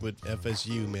since he was with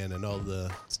FSU, man, and all the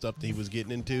stuff that he was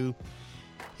getting into.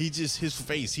 His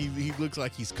face, he looks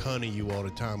like he's conning you all the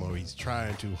time, or he's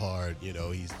trying too hard,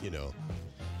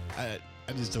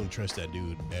 I just don't trust that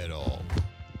dude at all.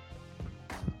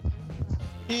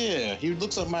 Yeah, he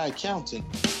looks like my accountant.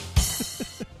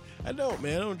 I don't,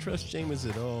 man. I don't trust Jameis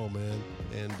at all, man.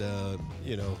 And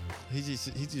he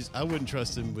just I wouldn't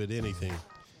trust him with anything.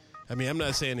 I mean, I'm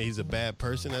not saying that he's a bad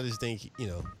person. I just think, I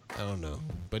don't know.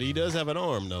 But he does have an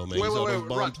arm, though, man. Wait,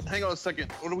 Rock, hang on a second.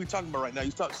 What are we talking about right now?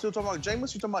 You still talking about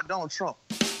Jameis? You talking about Donald Trump?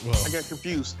 Well, I got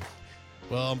confused.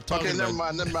 Well, I'm talking never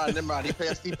mind. He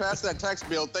passed that tax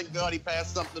bill. Thank God he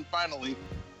passed something finally.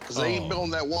 Because they ain't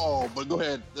building that wall. But go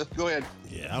ahead.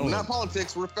 Yeah, we're not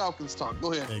politics. We're Falcons talk.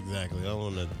 Go ahead. Exactly. I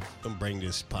don't want to bring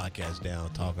this podcast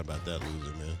down talking about that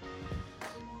loser, man.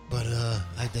 But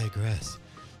I digress.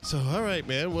 So, all right,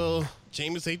 man. Well,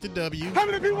 Jameis ate the W. How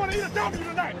many people want to eat a W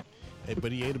tonight? Hey,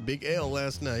 but he ate a big L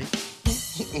last night.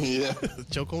 Yeah.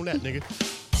 Choke on that, nigga.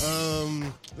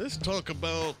 Let's talk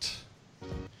about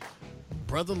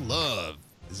Brother Love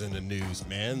is in the news,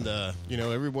 man.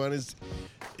 Everyone is...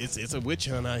 It's a witch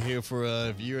hunt out here for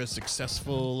if you're a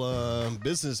successful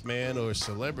businessman or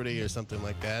celebrity or something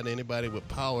like that. Anybody with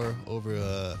power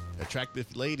over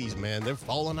attractive ladies, man, they're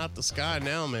falling out the sky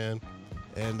now, man.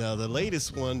 And the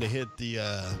latest one to hit the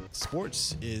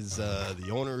sports is the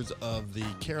owners of the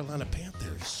Carolina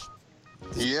Panthers.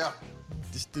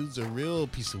 This dude's a real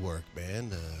piece of work,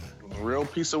 man. A real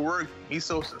piece of work. He's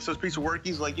such a piece of work.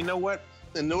 He's like, you know what?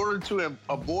 In order to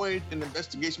avoid an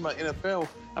investigation by NFL,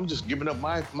 I'm just giving up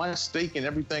my stake in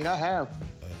everything I have.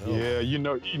 Yeah, you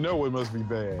know it must be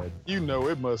bad.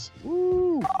 It must.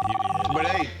 Woo. But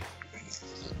hey,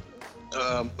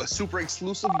 a super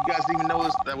exclusive. You guys didn't even know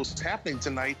that was happening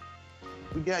tonight.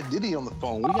 We got Diddy on the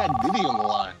phone. We got Diddy on the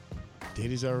line.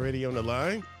 Diddy's already on the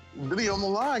line? Diddy on the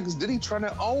line because Diddy trying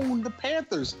to own the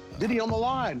Panthers. Diddy on the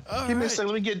line. Give me a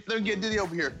second. Let me get Diddy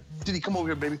over here. Diddy, come over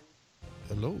here, baby.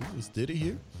 Hello, is Diddy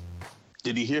here?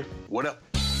 Diddy here. What up?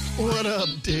 What up,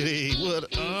 Diddy?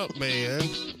 What up, man?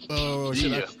 Oh, are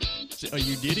you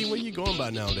Diddy? Where you going by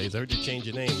nowadays? I heard you change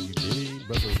your name. Are you Diddy?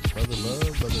 Brother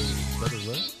Love? Brother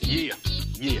Love? Yeah.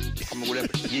 I mean, whatever.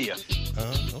 Yeah.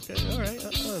 Okay, all right.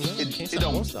 It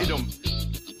don't.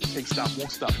 Can't stop,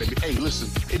 won't stop, baby. Hey, listen,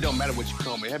 it don't matter what you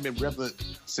call me. I've been relevant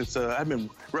since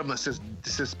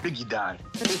Biggie died.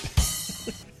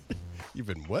 You've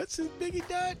been what since Biggie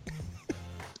died?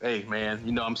 Hey,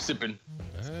 man, I'm sipping.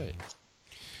 All right.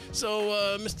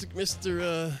 So,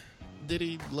 Mr.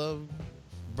 Diddy Love,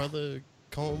 Brother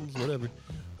Combs, whatever.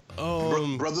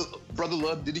 Brother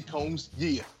Love, Diddy Combs,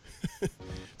 yeah.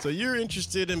 So you're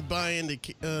interested in buying the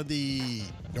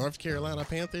North Carolina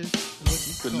Panthers?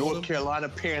 The North Carolina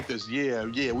Panthers. Yeah.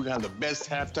 We're going to have the best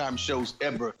halftime shows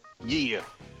ever. Yeah.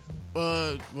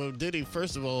 Well, Diddy,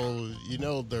 first of all, you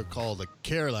know they're called the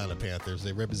Carolina Panthers.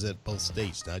 They represent both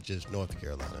states, not just North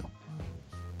Carolina.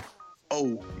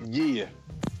 Oh, yeah.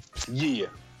 Yeah.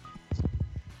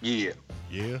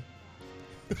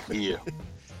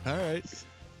 All right.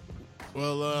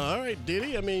 Well, all right,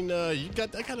 Diddy. I mean, you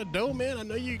got that kind of dough, man. I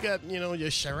know you got, your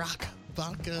Ciroc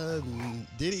vodka and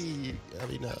Diddy. I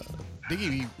mean,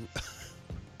 Biggie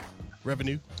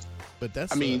revenue. But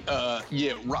that's.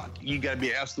 Rock. You got to be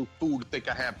an absolute fool to think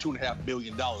I have $2.5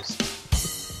 billion.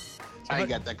 I ain't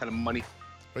got that kind of money.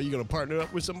 Are you gonna partner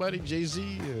up with somebody,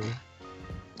 Jay-Z?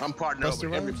 I'm partnering up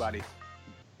with everybody.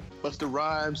 Busta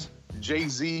Rhymes,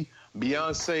 Jay-Z,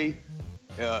 Beyonce,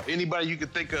 anybody you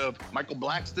could think of. Michael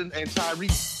Blackston and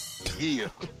Tyrese. Yeah.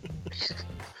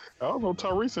 I don't know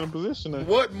Tyrese in a position.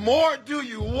 What more do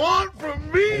you want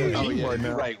from me? Oh yeah,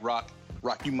 you're right, Rock.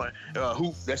 Rock, you might.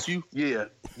 Who? That's you? Yeah.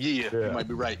 You might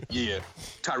be right. Yeah.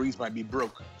 Tyrese might be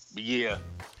broke, but yeah.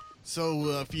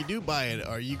 So if you do buy it,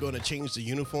 are you going to change the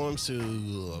uniforms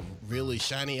to really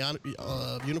shiny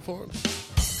uniforms?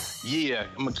 Yeah,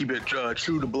 I'm gonna keep it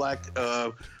true to black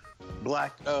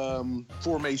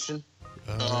formation.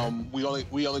 We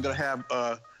only gonna have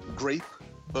grape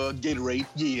Gatorade.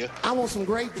 Yeah. I want some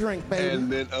grape drink, baby.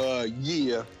 And then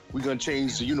we're gonna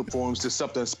change the uniforms to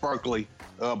something sparkly,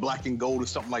 black and gold or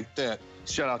something like that.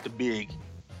 Shout out to Big.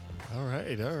 All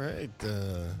right.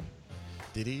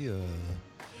 Diddy.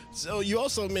 So you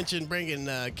also mentioned bringing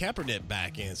Kaepernick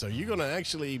back in. So you're gonna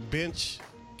actually bench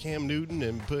Cam Newton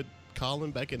and put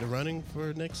Colin back in the running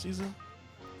for next season?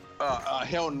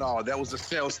 Hell no. That was a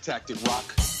sales tactic,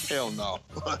 Rock. Hell no.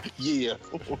 Yeah.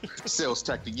 Sales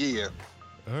tactic, yeah.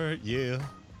 All right, yeah.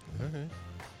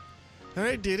 All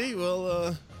right, Diddy.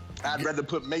 Well, I'd rather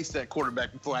put Mace at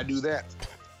quarterback before I do that.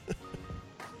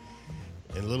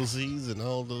 And Little C's and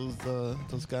all those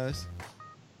guys?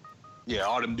 Yeah,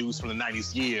 all them dudes from the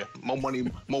 90s, yeah. More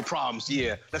money, more problems,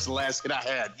 yeah. That's the last hit I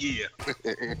had, yeah.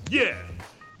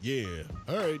 Yeah.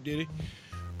 All right, Diddy.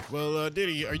 Well,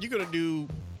 Diddy, are you going to do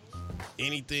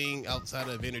anything outside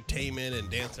of entertainment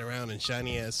and dancing around in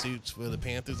shiny ass suits for the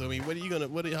Panthers? I mean, how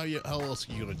else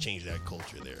are you going to change that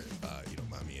culture there, if you don't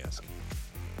mind me asking?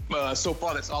 So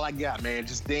far, that's all I got, man.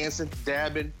 Just dancing,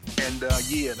 dabbing, and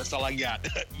that's all I got.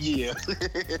 Yeah.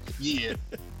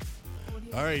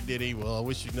 All right, Diddy. Well, I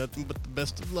wish you nothing but the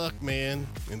best of luck, man.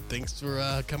 And thanks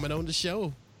for coming on the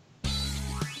show.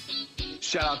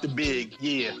 Shout out to Big.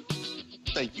 Yeah.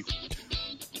 Thank you.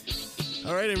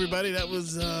 All right, everybody. That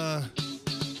was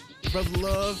Brother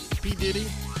Love, P. Diddy,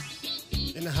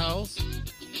 in the house,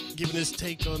 giving his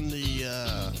take on the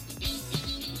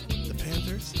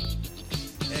Panthers.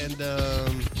 And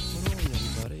hold on,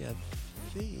 everybody. I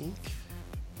think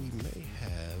we may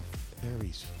have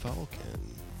Aries Falcon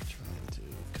trying to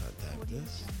contact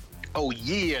us. Oh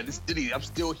yeah, this Diddy. I'm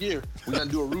still here. We gonna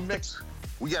do a remix.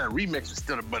 We got a remix with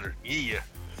Stutter Butter. Yeah.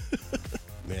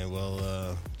 Man,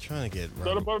 well, trying to get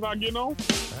Stutter Butter not getting on?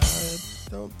 I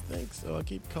don't think so. I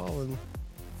keep calling.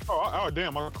 Oh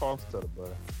damn! I called Stutter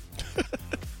Butter.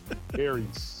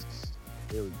 Aries.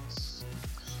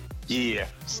 Yeah,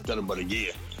 Stutter Butter.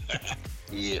 Yeah.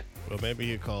 Yeah. Well, maybe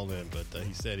he'll call in, but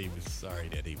he said he was sorry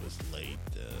that he was late.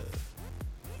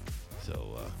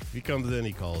 So if he comes in,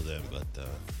 he calls in. But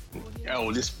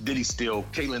this Diddy still.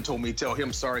 Caitlin told me to tell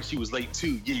him sorry she was late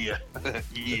too. Yeah.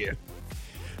 Yeah.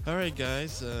 All right,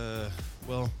 guys.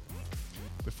 Well,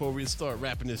 before we start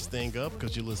wrapping this thing up,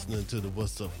 because you're listening to the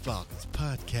What's Up Falcons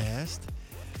podcast.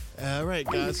 All right,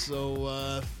 guys.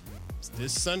 So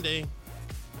this Sunday,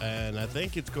 and I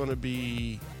think it's going to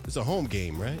be it's a home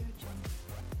game, right?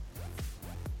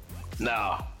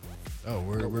 Nah. Oh,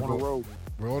 we're on the road.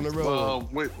 We're on the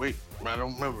road. Wait. I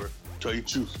don't remember. Tell you the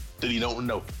truth. Diddy don't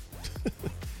know.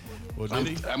 Well,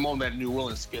 I'm on that New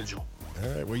Orleans schedule. All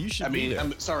right. Well, you should be there.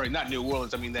 I'm sorry, not New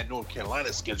Orleans. I mean that North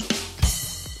Carolina schedule.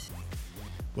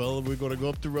 Well, we're going to go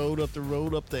up the road, up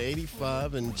the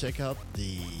 85, and check out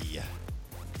the.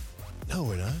 No,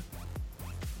 we're not.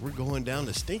 We're going down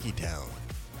to Stinky Town.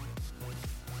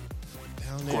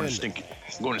 Down there. Going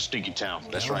to Stinky Town.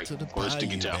 That's right. Going to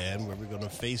Stinky Town, man, where we're going to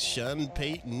face Sean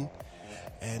Payton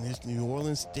and his New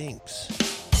Orleans Stinks.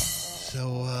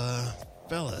 So,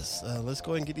 fellas, let's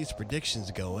go ahead and get these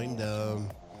predictions going.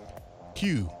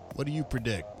 Q, what do you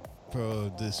predict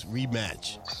for this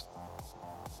rematch?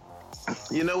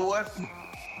 You know what?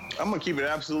 I'm going to keep it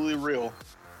absolutely real.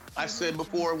 I said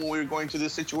before when we were going to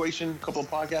this situation a couple of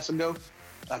podcasts ago,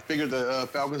 I figured the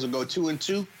Falcons would go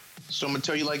 2-2. So I'm going to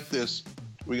tell you like this.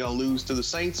 We're going to lose to the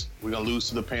Saints. We're going to lose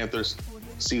to the Panthers.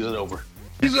 Season over.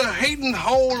 He's a hating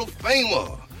Hall of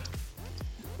Famer.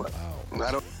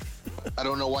 Wow. I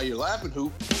don't know why you're laughing,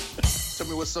 Hoop. Tell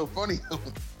me what's so funny.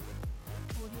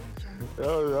 I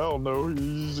don't know.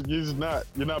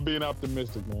 You're not being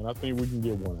optimistic, man. I think we can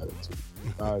get 1 out of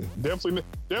 2.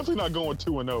 Definitely not going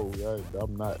 2-0.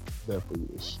 I'm not that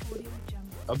foolish.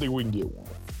 I think we can get 1.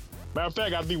 Matter of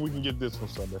fact, I think we can get this one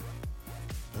Sunday.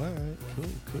 All right,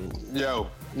 cool.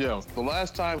 Yo. The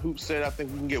last time Hoop said I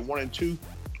think we can get 1 and 2,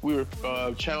 we were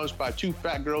challenged by 2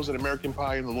 fat girls at American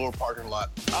Pie in the lower parking lot.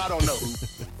 I don't know,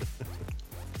 Hoop.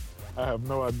 I have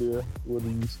no idea what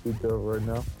you speak of right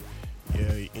now.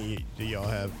 Yeah, do y'all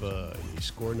have any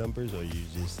score numbers, or you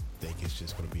just think it's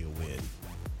just going to be a win?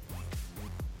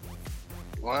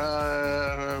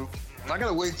 I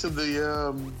gotta wait till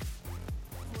the.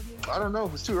 I don't know.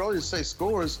 It's too early to say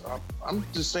scores. I'm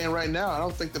just saying right now. I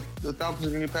don't think the Falcons are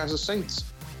going to get past the Saints,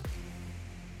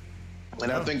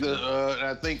 and I think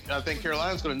I think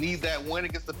Carolina's going to need that win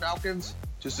against the Falcons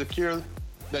to secure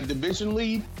that division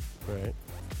lead. Right.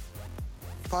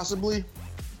 Possibly.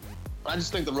 I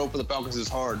just think the road for the Falcons is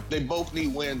hard. They both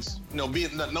need wins. No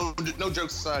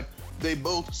jokes aside, they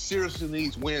both seriously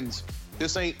need wins.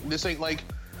 This ain't like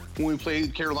when we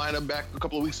played Carolina back a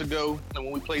couple of weeks ago, and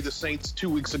when we played the Saints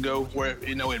 2 weeks ago, where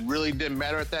it really didn't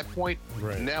matter at that point.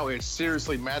 Right. Now it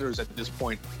seriously matters at this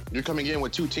point. You're coming in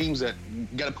with 2 teams that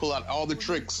got to pull out all the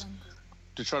tricks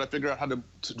to try to figure out how to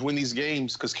win these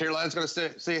games. Because Carolina's got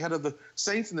to stay ahead of the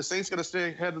Saints, and the Saints got to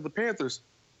stay ahead of the Panthers.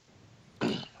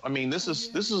 I mean, this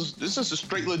is a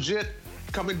straight legit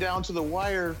coming down to the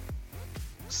wire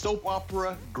soap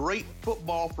opera, great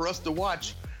football for us to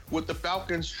watch with the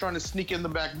Falcons trying to sneak in the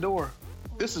back door.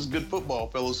 This is good football,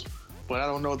 fellas, but I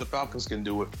don't know if the Falcons can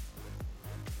do it.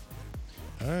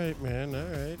 All right, man. All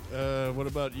right. What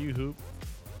about you, Hoop?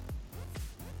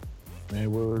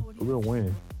 Man, we're gonna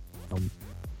win. I'm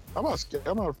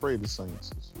not afraid of the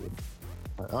Saints.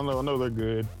 I know they're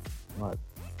good. I'm not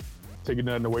taking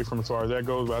nothing away from as far as that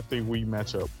goes, but I think we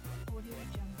match up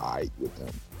all right with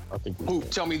them. I think we Hoop,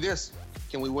 tell me this.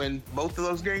 Can we win both of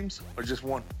those games or just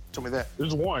one? Tell me that.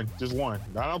 Just one.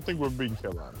 I don't think we're beating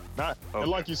Carolina. Okay.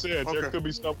 And like you said, there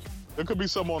could be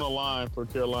some on the line for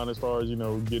Carolina as far as,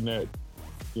 getting at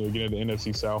the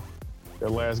NFC South. Their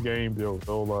last game,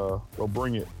 they'll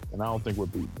bring it, and I don't think we're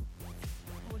beating them.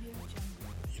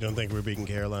 You don't think we're beating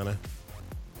Carolina?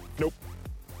 Nope.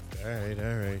 All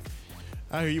right.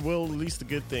 I hear you. Well, at least the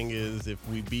good thing is if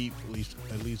we beat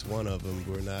at least one of them,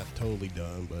 we're not totally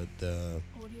done. But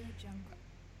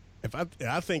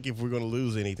I think if we're going to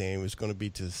lose anything, it's going to be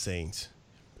to the Saints.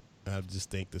 I just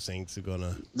think the Saints are going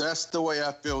to. That's the way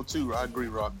I feel too. I agree,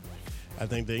 Rock. I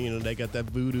think they got that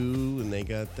voodoo, and they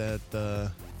got that.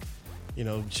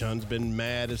 Chun's been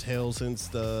mad as hell since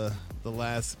the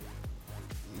last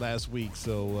week.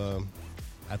 So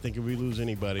I think if we lose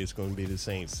anybody, it's going to be the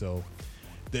Saints. So.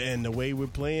 And the way we're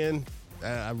playing,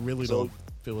 I really don't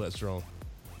feel that strong.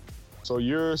 So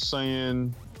you're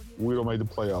saying we don't make the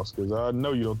playoffs because I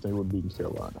know you don't think we're beating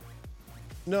Carolina.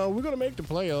 No, we're going to make the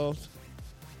playoffs.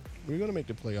 I think we're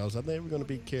going to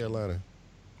beat Carolina.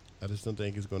 I just don't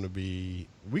think it's going to be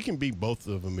 – we can beat both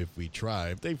of them if we try.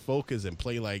 If they focus and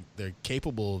play like they're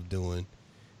capable of doing,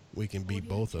 we can beat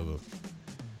both of them.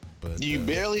 But, you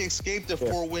barely escaped a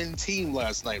 4-win team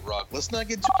last night, Rock. Let's not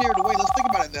get too carried away. Let's think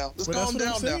about it now. Let's calm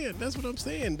down now. That's what I'm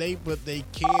saying. They can if they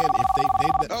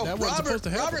that wasn't supposed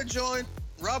to happen. Robert joined.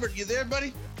 Robert, you there,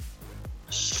 buddy?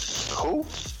 Who?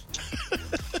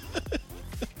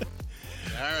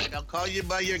 All right, I'll call you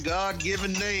by your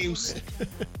God-given names.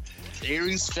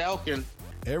 Aries Falcon.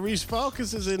 Aries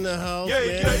Falcons is in the house,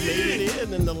 man. Made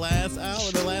it in the last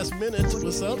hour, the last minute.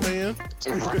 What's up, man?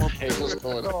 Hey, what's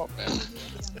going on, man?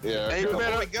 Yeah. Hey,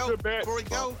 before we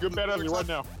go. Good bet on you right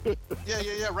now.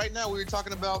 Yeah. Right now, we were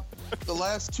talking about the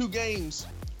last 2 games.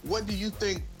 What do you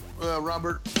think,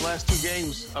 Robert, last 2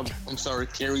 games? I'm sorry,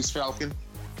 Aries Falcon.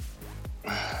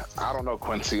 I don't know,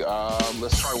 Quincy.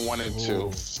 Let's try 1 and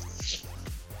 2.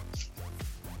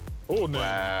 Oh,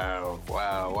 no.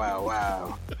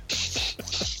 Wow.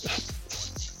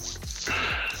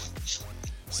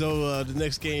 So the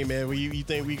next game, man, you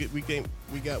think we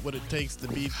got what it takes to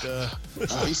beat?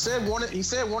 He said 1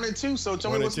 and 2. So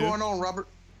tell me what's going on, Robert.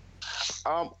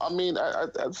 I mean,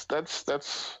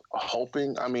 that's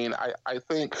hoping. I mean, I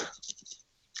think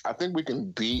we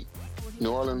can beat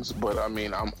New Orleans, but I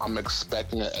mean, I'm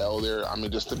expecting an L there. I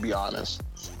mean, just to be honest,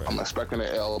 right. I'm expecting an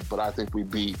L, but I think we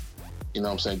beat. You know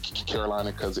what I'm saying,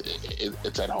 Carolina, because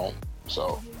it's at home.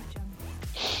 So,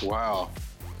 wow.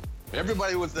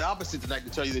 Everybody was the opposite tonight, to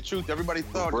tell you the truth. Everybody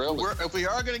thought if we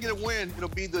are going to get a win, it'll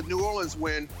be the New Orleans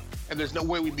win, and there's no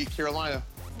way we beat Carolina.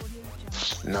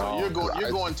 No, so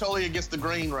you're going totally against the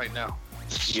grain right now.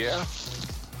 Yeah.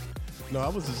 No, I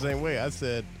was the same way. I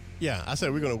said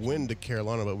we're going to win to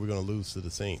Carolina, but we're going to lose to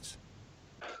the Saints.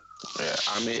 Yeah,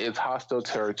 I mean, it's hostile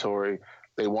territory.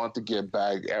 They want to get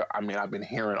back. I mean, I've been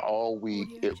hearing all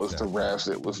week it was the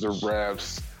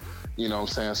refs. You know what I'm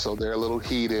saying? So they're a little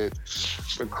heated.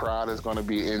 The crowd is going to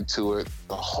be into it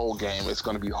the whole game. It's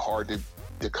going to be hard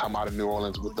to come out of New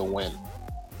Orleans with the win.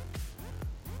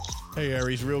 Hey,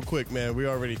 Aries, real quick, man. We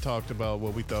already talked about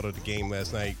what we thought of the game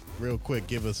last night. Real quick,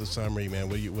 give us a summary, man.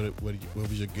 What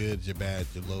was your goods, your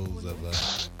bads, your lows of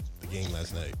the game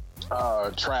last night?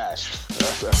 Trash.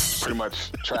 That's pretty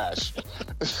much trash.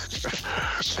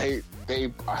 They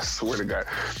I swear to God,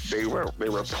 they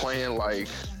were playing like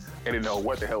they didn't know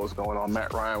what the hell was going on.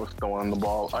 Matt Ryan was throwing the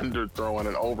ball, underthrowing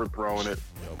and overthrowing it.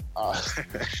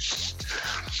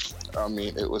 I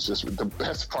mean, it was just the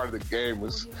best part of the game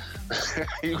was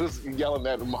he was yelling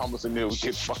at Muhammad Sanu,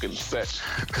 get fucking set.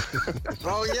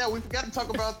 Oh yeah, we forgot to talk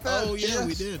about that. Oh yeah,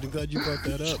 we did. I'm glad you brought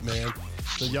that up, man.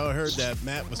 So y'all heard that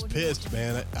Matt was pissed,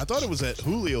 man. I thought it was at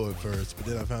Julio at first, but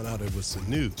then I found out it was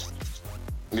Sanu.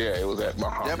 Yeah, it was at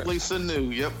Muhammad. Definitely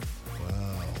Sanu. Yep.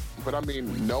 Wow. But I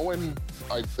mean, knowing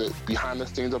like the behind the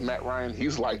scenes of Matt Ryan,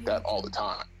 he's like that all the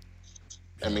time.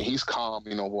 I mean, he's calm,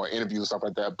 you know, more interviews and stuff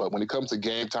like that. But when it comes to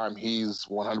game time, he's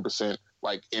 100%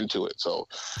 like into it. So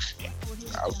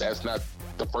that's not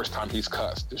the first time he's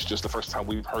cussed. It's just the first time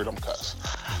we've heard him cuss.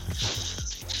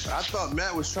 I thought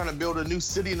Matt was trying to build a new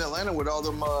city in Atlanta with all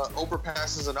them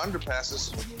overpasses and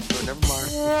underpasses. But never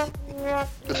mind.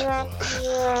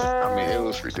 I mean, it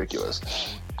was ridiculous.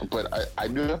 But I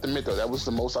do have to admit, though, that was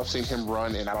the most I've seen him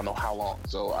run in I don't know how long.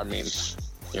 So, I mean,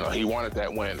 you know, he wanted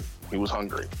that win. He was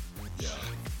hungry. Yeah,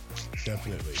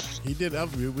 definitely. He did.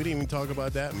 We didn't even talk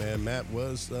about that, man. Matt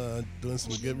was doing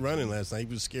some good running last night.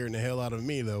 He was scaring the hell out of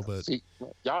me, though. But see,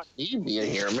 y'all need me in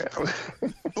here, man.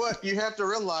 But you have to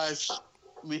realize,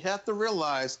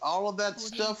 all of that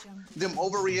stuff, them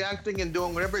overreacting and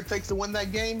doing whatever it takes to win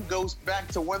that game, goes back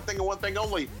to one thing and one thing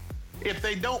only. If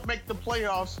they don't make the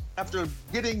playoffs after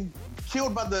getting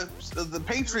killed by the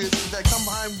Patriots that come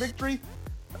behind victory,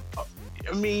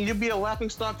 I mean, you'd be a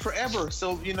laughingstock forever.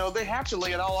 So, you know, they have to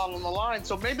lay it all out on the line.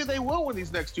 So maybe they will win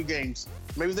these next two games.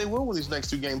 Who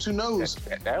knows?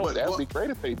 That would be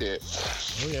great if they did.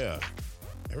 Oh, yeah.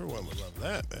 Everyone would love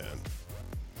that, man.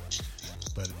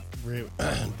 But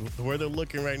the way they're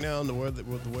looking right now and the way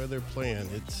they're playing,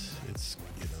 it's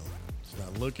you know, it's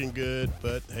not looking good.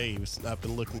 But, hey, it's not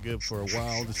been looking good for a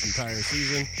while this entire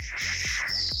season.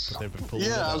 But they've been pulling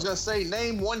it out. I was going to say,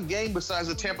 name one game besides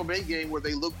the Tampa Bay game where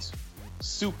they looked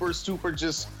super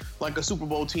just like a Super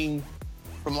Bowl team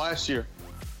from last year.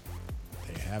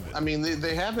 They haven't. I mean,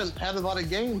 they haven't had a lot of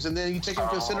games, and then you take into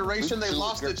consideration they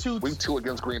lost the two. Week 2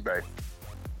 against Green Bay.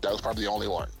 That was probably the only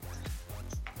one.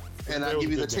 And I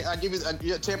give you Tampa. I give you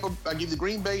the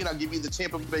Green Bay, and I'll give you the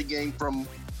Tampa Bay game from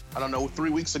I don't know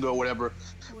 3 weeks ago, or whatever.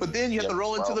 But then you have to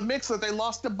roll into the mix that they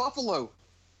lost to Buffalo,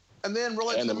 and then roll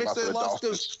into the mix that they lost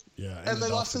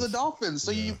to the Dolphins.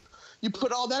 So you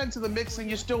put all that into the mix, and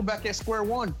you're still back at square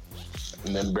one.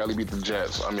 And then barely beat the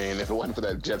Jets. I mean, if it wasn't for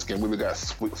that Jets game, we would have got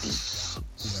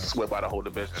swept out the whole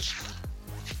division.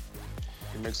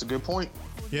 He makes a good point.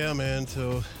 Yeah, man.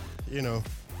 So, you know,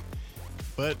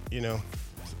 but, you know,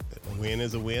 a win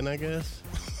is a win, I guess.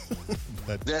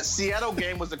 But that Seattle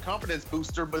game was a confidence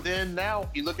booster, but then now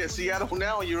you look at Seattle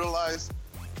now and you realize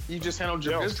you just handled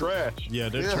your business. Trash. Yeah,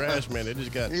 they're trash, man. They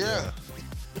just got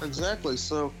exactly.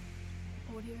 So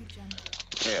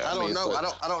yeah, I don't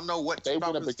know what they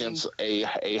went up against a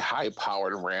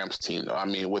high-powered Rams team. I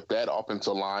mean, with that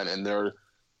offensive line and their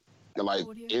like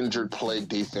injured play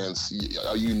defense,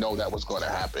 you know that was going to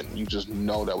happen. You just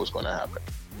know that was going to happen.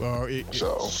 Well,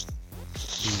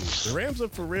 the Rams are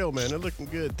for real, man. They're looking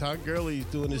good. Todd Gurley's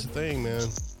doing his thing, man.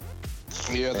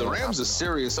 Yeah, the Rams are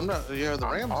serious. The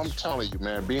Rams. I'm telling you,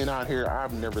 man. Being out here,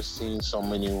 I've never seen so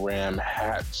many Ram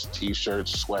hats,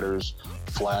 T-shirts, sweaters,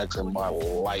 flags in my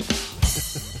life.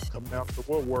 Coming out the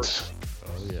woodwork.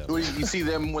 Oh yeah. You see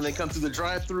them when they come through the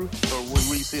drive-through, or when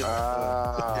you see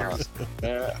them?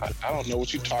 Man, I don't know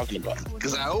what you're talking about.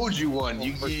 Because I owed you one.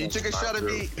 You took a shot at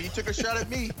me. You took a shot at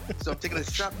me, so I'm taking a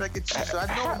shot back at you. So I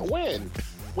know when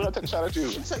I took a shot at you.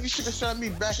 You took a shot at me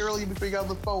back earlier before you got on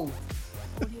the phone.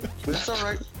 But it's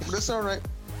all right.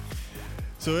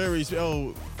 So Aries,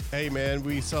 hey man,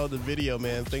 we saw the video,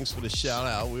 man. Thanks for the shout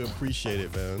out. We appreciate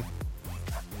it, man.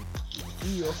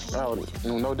 Oh,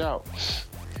 no doubt.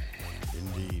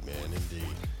 Indeed, man,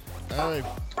 indeed. All right,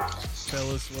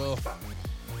 fellas. Well,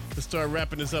 let's start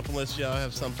wrapping this up unless y'all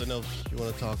have something else you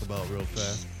want to talk about real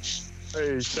fast.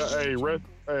 Hey,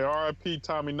 Hey, R.I.P.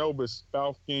 Tommy Nobis,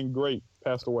 Falcon great,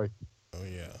 passed away. Oh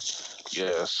yeah.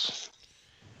 Yes.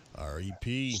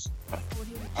 R.E.P.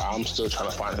 I'm still trying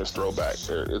to find his throwback.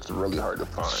 It's really hard to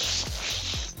find.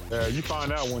 Yeah, you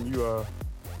find out when you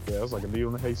yeah, it's like a needle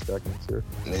in a haystack in here.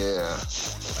 Yeah.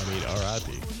 I mean,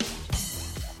 R.I.P.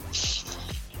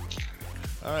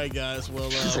 All right, guys. Well,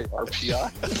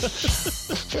 RPI.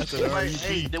 That's an R.E.P.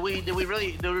 Hey, did we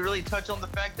really touch on the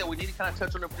fact that we need to kind of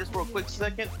touch on it just for a quick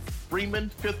second? Freeman,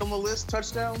 5th on the list,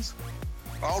 touchdowns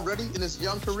already in his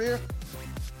young career.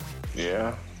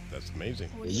 Yeah. That's amazing.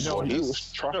 You know, he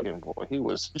was trucking, boy. He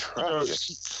was trucking.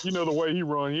 You know the way he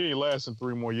run, he ain't lasting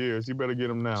 3 more years. You better get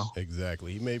him now.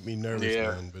 Exactly. He made me nervous,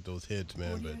 man, with those hits,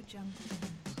 man. But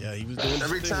yeah, he was doing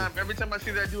Every time I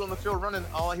see that dude on the field running,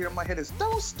 all I hear in my head is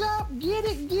 "Don't stop, get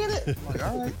it." I'm like,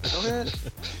 all right, go ahead.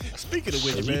 Speaking of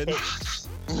which, man.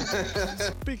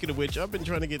 Speaking of which, I've been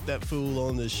trying to get that fool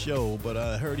on this show, but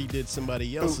I heard he did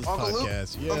somebody else's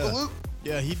podcast. Luke? Yeah, Uncle Luke?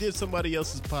 Yeah, he did somebody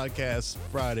else's podcast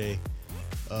Friday.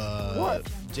 What?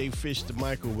 Jay Fish the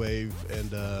microwave,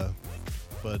 and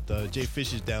but Jay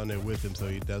Fish is down there with him, so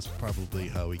that's probably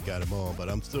how he got him on. But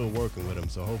I'm still working with him,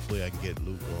 so hopefully I can get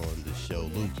Luke on the show.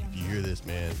 Luke, if you hear this,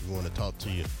 man, we want to talk to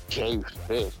you. Jay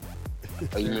Fish.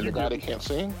 Are you mean the guy that can't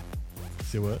sing?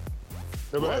 See what?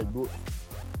 Wait,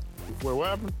 what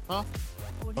happened? Huh?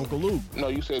 Uncle Luke. No,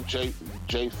 you said Jay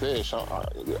Fish. Are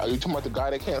you talking about the guy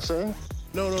that can't sing?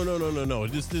 No.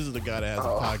 This is the guy that has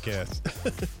a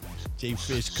podcast. Jay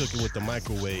Fish cooking with the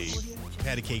microwave.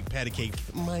 Patty cake,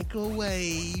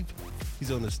 microwave. He's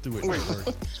on the Stewart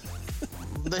Network.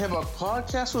 They have a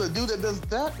podcast with a dude that does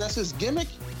that? That's his gimmick?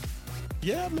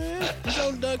 Yeah, man. He's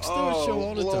on Doug Stewart's show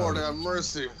all the time. Lord have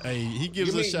mercy. Hey, he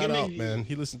gives a shout out, man.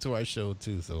 He listens to our show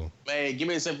too, so. Hey, give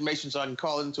me this information so I can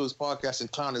call into his podcast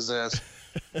and clown his ass.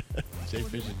 Jay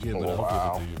Fish is good, but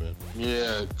I'll give it to you, man.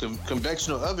 Yeah,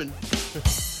 convectional oven.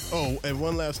 Oh, and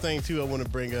one last thing too I want to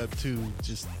bring up too,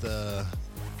 just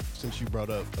since you brought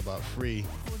up about free,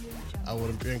 I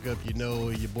want to bring up,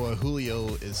 your boy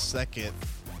Julio is 2nd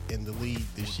in the league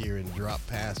this year in drop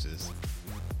passes.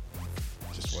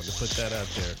 Just wanted to put that out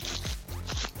there.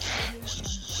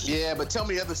 Yeah, but tell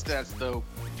me other stats though.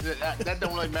 That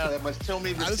don't really matter that much. Tell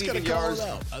me receiving yards.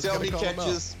 Tell me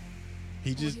catches.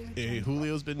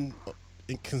 Julio's been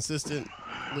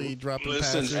inconsistently dropping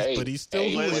passes, but he's still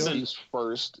Julio. He's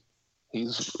first.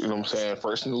 He's,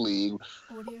 first in the league.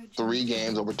 3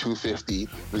 games over 250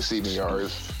 receiving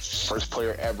yards. First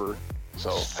player ever.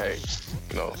 So, hey,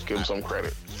 give him some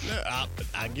credit. Yeah,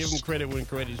 I give him credit when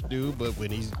credit's due, but when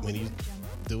he's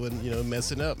doing,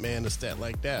 messing up, man, a stat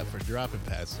like that for dropping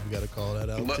passes, we got to call that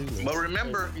out too. Man. But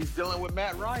remember, he's dealing with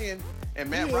Matt Ryan, and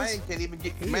Matt Ryan can't even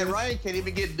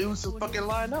get dudes to fucking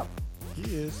line up. He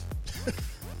is.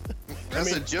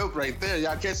 That's a joke right there.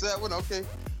 Y'all catch that one? Okay.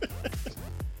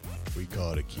 We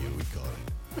caught it, Q. We caught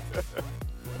it.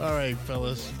 All right,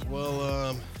 fellas.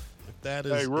 Well, if that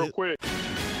is real quick.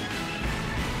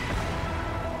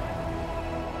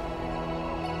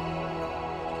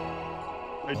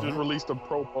 They just released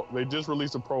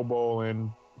a Pro Bowl, and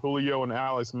Julio and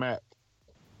Alex Mack,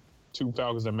 2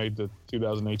 Falcons that made the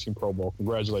 2018 Pro Bowl.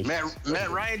 Congratulations. Matt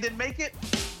Ryan didn't make it?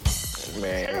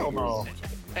 Man. Hell no.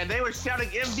 And they were shouting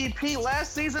MVP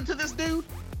last season to this dude?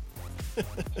 You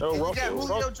got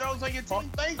Julio Jones on your team?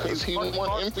 Thank you. Because he won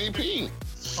MVP.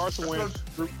 Carson Wentz,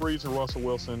 Drew Brees, and Russell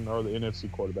Wilson are the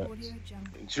NFC quarterbacks.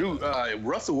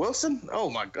 Russell Wilson? Oh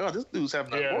my God, this dude's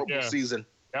having a horrible season.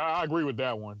 I agree with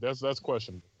that one. That's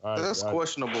questionable. That's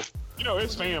questionable.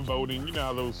 It's fan voting. You know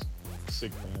how those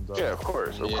sick fans are. Yeah, of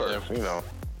course. You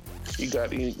got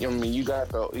the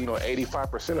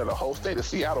 85% of the whole state of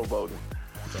Seattle voting.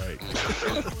 Right.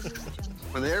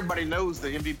 When everybody knows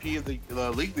the MVP of the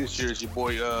league this year is your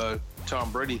boy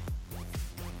Tom Brady.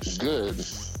 Good.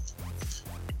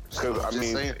 Because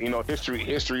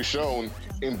history's shown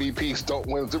MVPs don't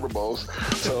win Super Bowls.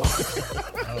 So.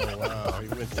 Oh wow, he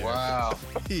went there. Wow.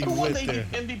 Who won the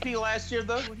MVP last year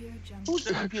though? Who was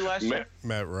the MVP last year?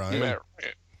 Matt Ryan. All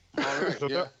right.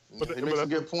 Yeah. He makes a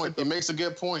good point. He makes a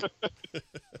good point.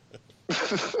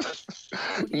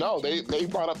 No, they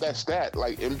brought up that stat.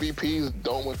 Like MVPs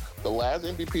don't win. The last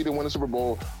MVP to win the Super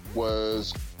Bowl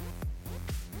was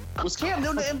Cam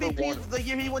Newton the MVP the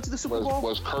year he went to the Super Bowl?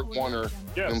 Was Kurt Warner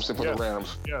for the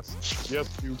Rams. Yes,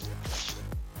 you.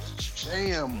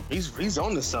 Damn, he's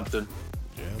on to something.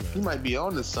 Yeah, man. He might be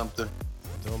on to something.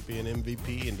 Don't be an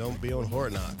MVP and don't be on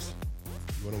Hard Knocks.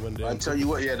 You want to win the I tell you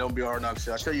what, don't be a Hard Knocks.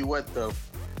 I tell you what, though,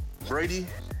 Brady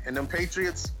and them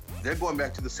Patriots, they're going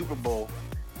back to the Super Bowl.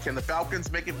 Can the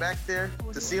Falcons make it back there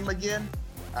to see him again?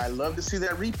 I love to see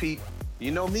that repeat. You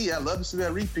know me, I love to see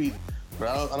that repeat.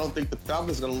 But I don't think the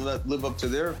Falcons are going to live up to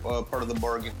their part of the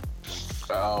bargain.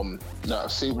 No,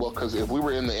 see, well, because if we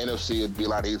were in the NFC, it'd be a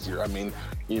lot easier. I mean,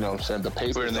 you know what I'm saying? The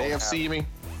Patriots. We're in the AFC, you mean?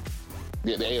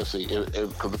 Yeah, the AFC.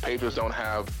 Because the Patriots don't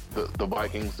have the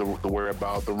Vikings to worry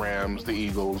about, the Rams, the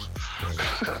Eagles.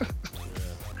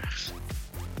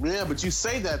 Yeah, but you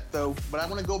say that, though. But I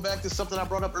want to go back to something I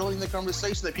brought up early in the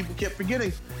conversation that people kept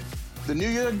forgetting. The New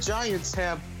York Giants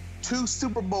have 2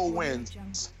 Super Bowl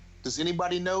wins. Does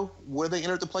anybody know where they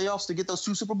entered the playoffs to get those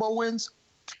 2 Super Bowl wins?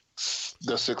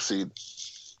 The 6th seed.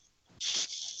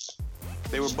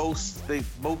 They were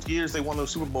both years they won the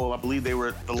Super Bowl. I believe they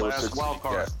were the last wild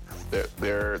card. Yeah.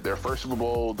 Their first Super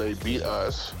Bowl, they beat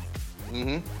us.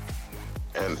 Mm-hmm.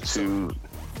 And to.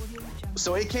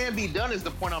 So it can be done. Is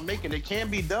the point I'm making? It can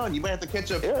be done. You might have to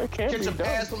catch a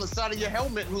pass on the side of your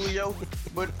helmet, Julio,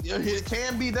 but it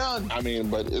can be done. I mean,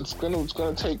 but it's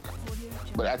gonna take.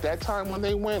 But at that time when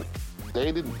they went,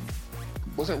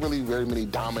 wasn't really very many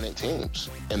dominant teams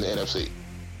in the NFC.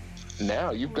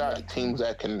 Now you've got teams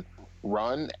that can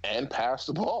run and pass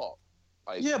the ball.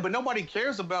 Yeah, but nobody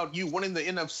cares about you winning the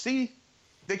NFC.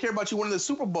 They care about you winning the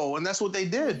Super Bowl, and that's what they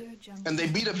did. And they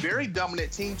beat a very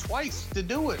dominant team twice to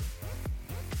do it.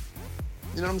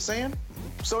 You know what I'm saying?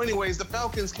 So anyways, the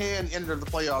Falcons can enter the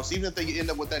playoffs. Even if they end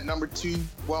up with that number 2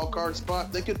 wild card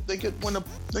spot, they could win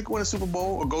a Super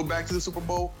Bowl or go back to the Super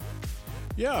Bowl.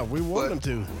 Yeah, we want them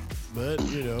to. But,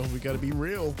 you know, we got to be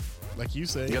real. Like you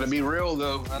say. You got to be real,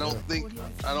 though. I don't think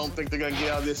they're going to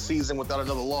get out of this season without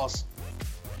another loss.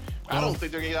 I don't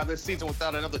think they're going to get out of this season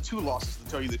without another 2 losses, to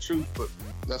tell you the truth, but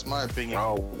that's my opinion.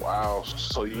 Oh, wow.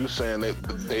 So you saying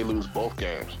they lose both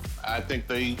games? I think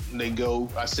they go.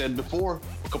 I said before,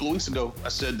 a couple of weeks ago, I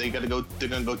said they're going to go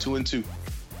 2-2.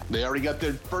 They already got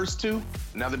their first 2.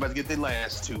 Now they're about to get their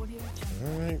last 2. All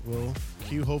right. Well,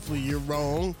 Q, hopefully you're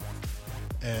wrong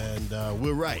and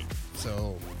we're right.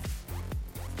 So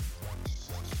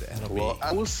well,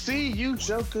 I will see you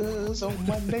jokers on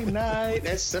Monday night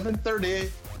at 7:30.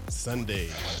 Sunday.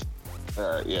 All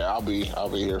right, yeah, I'll be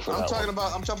here for that. I'm talking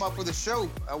about for the show.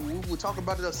 We'll talk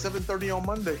about it at 7:30 on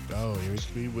Monday. Oh,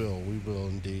 we will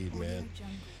indeed, man.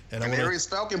 And Arius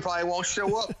Falcon probably won't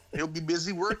show up. He'll be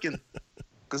busy working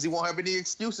because he won't have any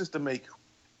excuses to make.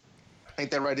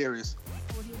 Ain't that right, Arius?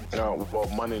 No, well,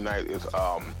 Monday night is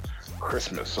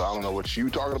Christmas, so I don't know what you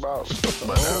talking about.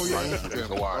 But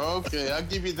okay, I'll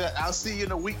give you that. I'll see you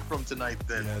in a week from tonight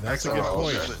then. Yeah, that's a good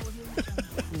point.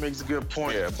 He makes a good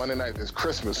point. Yeah, Monday night is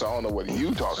Christmas, so I don't know what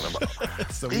you talking about.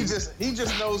 So he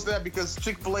just knows that because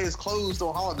Chick-fil-A is closed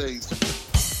on holidays.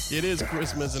 It is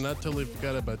Christmas, and I totally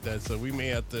forgot about that. So we may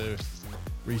have to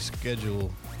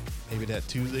reschedule maybe that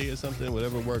Tuesday or something,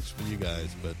 whatever works for you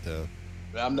guys. But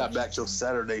I'm not back till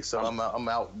Saturday, so I'm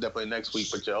out definitely next week.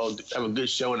 But y'all have a good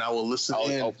show, and I will listen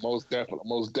in. Oh, most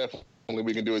definitely,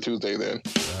 we can do it Tuesday then.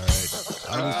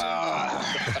 All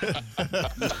right.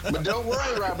 But don't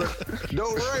worry,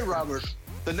 Robert.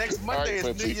 The next Monday is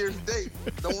New Year's Day.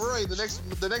 Don't worry.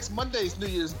 The next Monday is New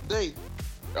Year's Day.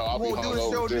 Oh, we won't do a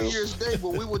show New Year's Day,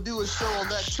 but we will do a show on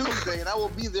that Tuesday, and I will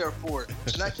be there for it.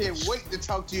 And I can't wait to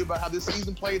talk to you about how this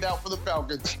season played out for the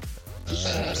Falcons.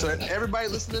 So everybody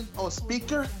listening on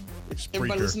speaker?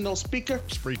 Everybody listening on speaker?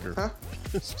 Spreaker. Huh?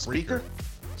 Spreaker.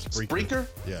 Spreaker?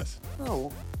 Yes.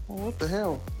 Oh, well, what the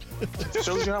hell?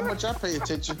 Shows you how much I pay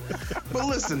attention. But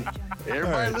listen,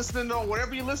 everybody listening on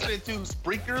whatever you're listening to,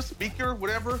 speaker,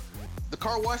 whatever, the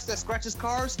car wash that scratches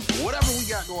cars, whatever we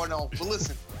got going on. But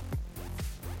listen,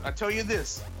 I tell you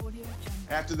this,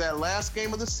 after that last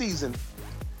game of the season,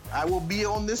 I will be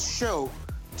on this show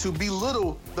to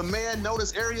belittle the man known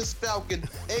as Arius Falcon,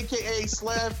 a.k.a.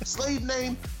 slave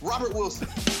name Robert Wilson.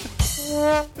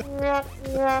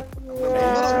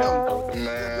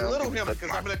 Belittle him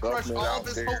because I'm going to crush all of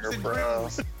his hopes and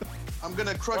dreams. I'm going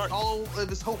to crush all of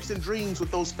his hopes and dreams with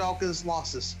those Falcons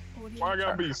losses. Why I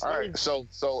gotta be slave? All right,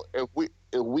 so if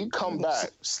we come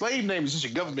back, slave name is just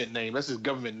your government name. That's his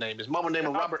government name. His mama name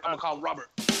is Robert. I'm gonna call him Robert.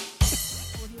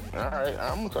 All right,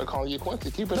 I'm gonna call you Quincy.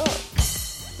 Keep it up.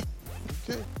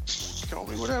 Okay, call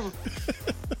me whatever.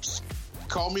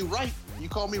 Call me right. You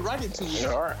call me right in 2 weeks.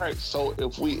 All right. So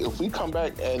if we come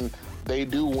back and they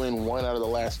do win one out of the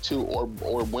last 2 or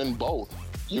win both,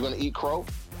 you're gonna eat crow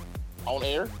on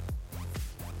air?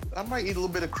 I might eat a little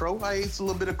bit of crow. I ate a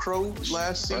little bit of crow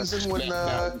last season when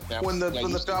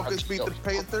the Falcons beat the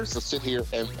Panthers. To sit here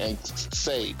and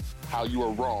say how you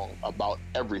are wrong about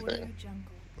everything.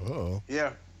 Oh.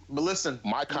 Yeah. But listen,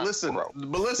 this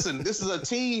is a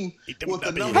team with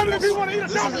the number. How does he want to eat a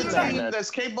This is a team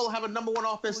that's capable of having number 1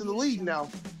 offense in the league now.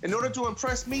 In order to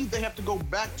impress me, they have to go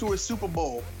back to a Super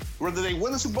Bowl. Whether they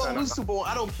win the Super Bowl or lose the Super Bowl,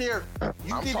 I don't care. I'm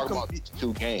talking about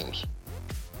 2 games.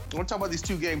 I'm talking about these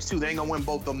 2 games too. They ain't gonna win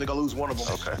both of them. They're gonna lose one of them.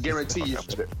 Okay. Guarantee you.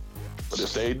 But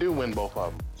if they do win both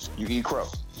of them, you eat crow.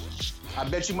 I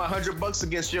bet you my $100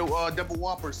 against your double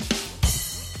whoppers.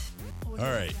 All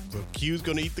right, so Q's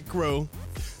gonna eat the crow.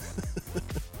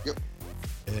 Yep.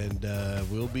 And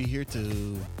we'll be here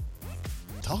to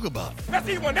talk about it. That's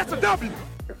E1. That's a W.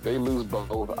 If they lose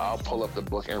both, I'll pull up the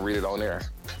book and read it on air.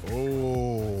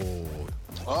 Oh.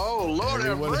 Oh, Lord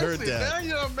have Everyone heard mercy. that. Now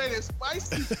you done made it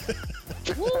spicy.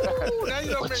 Woo, now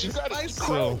you done made it spicy.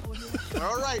 So,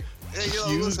 all right. Hey,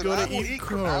 Q's listen, gonna I will eat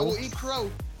crow. I will eat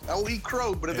crow. I will eat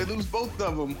crow, but if they lose both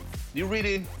of them, you're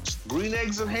reading green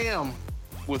eggs and ham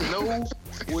with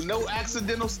no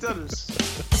accidental stutters.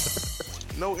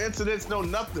 No incidents, no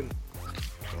nothing.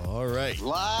 all right.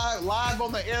 Live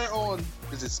on the air on,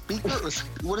 is it Speaker? Or,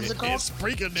 what is it called? It's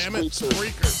Spreaker, damn it.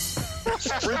 Spreaker.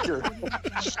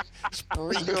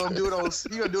 You gonna do it on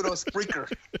Spreaker.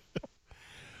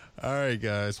 All right,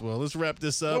 guys. Well, let's wrap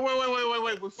this up.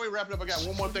 Wait. Before we wrap it up, I got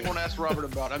one more thing I want to ask Robert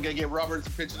about. I'm going to get Robert's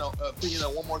opinion on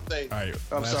one more thing. All right.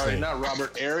 I'm last sorry, thing. not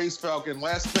Robert. Aries Falcon.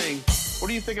 Last thing. What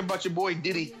do you think about your boy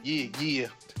Diddy? Yeah.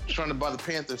 Trying to buy the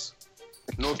Panthers.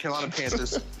 North Carolina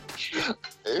Panthers.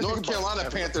 North Carolina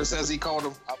Panthers, as he called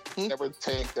them. I'll never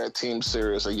take that team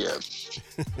serious again.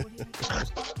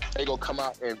 They gonna come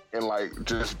out in like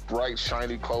just bright,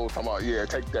 shiny clothes. I'm like, yeah,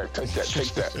 take that.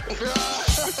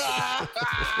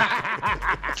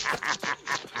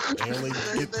 They only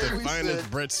get the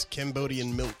finest Brett's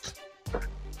Cambodian milk.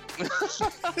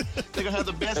 They're gonna have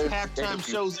the best halftime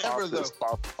shows ever, though.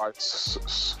 Like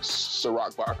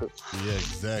Ciroc vodka. Yeah,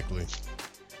 exactly.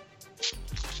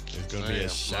 It's gonna be a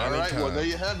shiny All right, time. well, there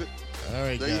you have it. All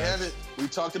right, There guys. you have it. We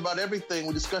talked about everything.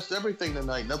 We discussed everything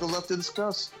tonight. Nothing left to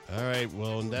discuss. All right.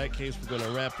 Well, in that case, we're gonna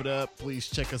wrap it up. Please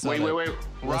check us out. Wait.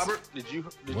 Robert, did you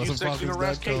sexually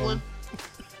harass Caitlin?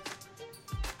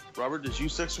 Robert, did you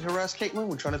sexually harass Caitlin?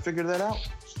 We're trying to figure that out.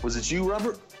 Was it you,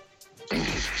 Robert?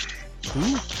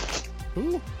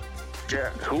 Who? Yeah,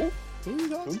 who?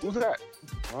 Who's that?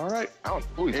 All right. I don't know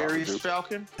who he's talking Aries to.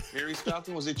 Falcon. Aries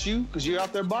Falcon, was it you? Because you're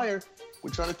out there by her. We're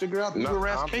trying to figure out who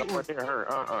harassed I'm Caitlin. not near her.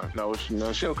 No,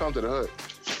 she don't come to the hood.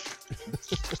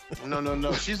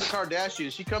 No. She's a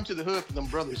Kardashian. She come to the hood for them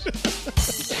brothers.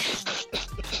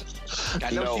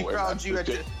 I know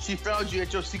she found you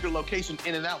at your secret location,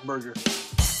 In-N-Out Burger.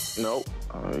 Nope.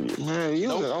 Man, you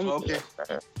know. Okay.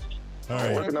 All I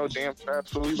don't work right. at no damn fast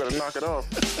food. You better knock it off.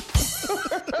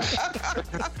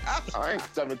 I ain't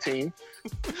 17.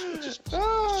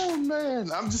 Oh,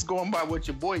 man. I'm just going by what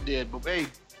your boy did. But, hey,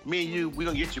 me and you, we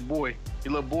going to get your boy.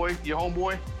 Your little boy, your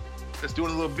homeboy that's doing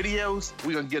the little videos.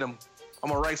 We going to get him. I'm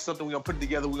going to write something. We're going to put it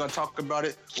together. We're going to talk about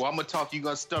it. Well, I'm going to talk. You're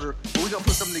going to stutter. But we're going to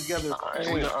put something together. I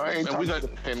ain't talking to the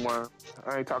pinworm.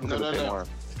 I ain't talking to the pinworm.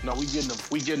 No, we getting them.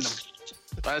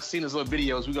 I've seen his little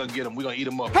videos. We're going to get them. We're going to eat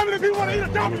them up. How many people want to eat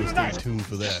a dolphin Stay tonight? tuned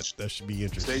for that. That should be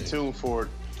interesting. Stay tuned for it.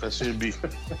 That should be.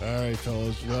 All right,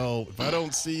 fellas. Well, if I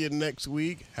don't see you next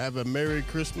week, have a Merry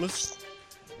Christmas.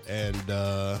 And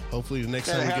hopefully the next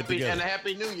time we get together. And a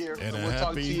Happy New Year. And we'll a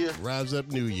talk to happy you. Rise Up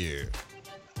New Year.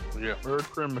 Yeah. Merry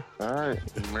Christmas. All right.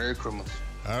 Merry Christmas.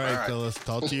 All right, fellas.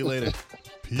 Talk to you later.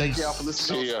 Peace. Thank y'all for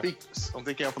listening See ya. on speakers.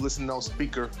 Thank y'all for listening on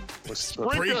speaker.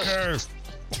 Breaker.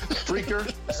 Spreaker.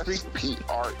 P-R-E.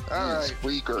 All right.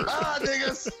 Speaker.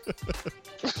 Niggas.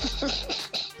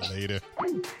 Later.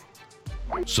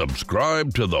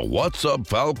 Subscribe to the What's Up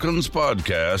Falcons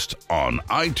podcast on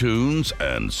iTunes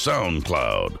and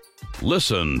SoundCloud.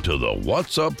 Listen to the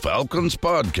What's Up Falcons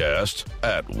podcast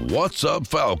at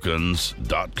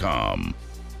whatsupfalcons.com.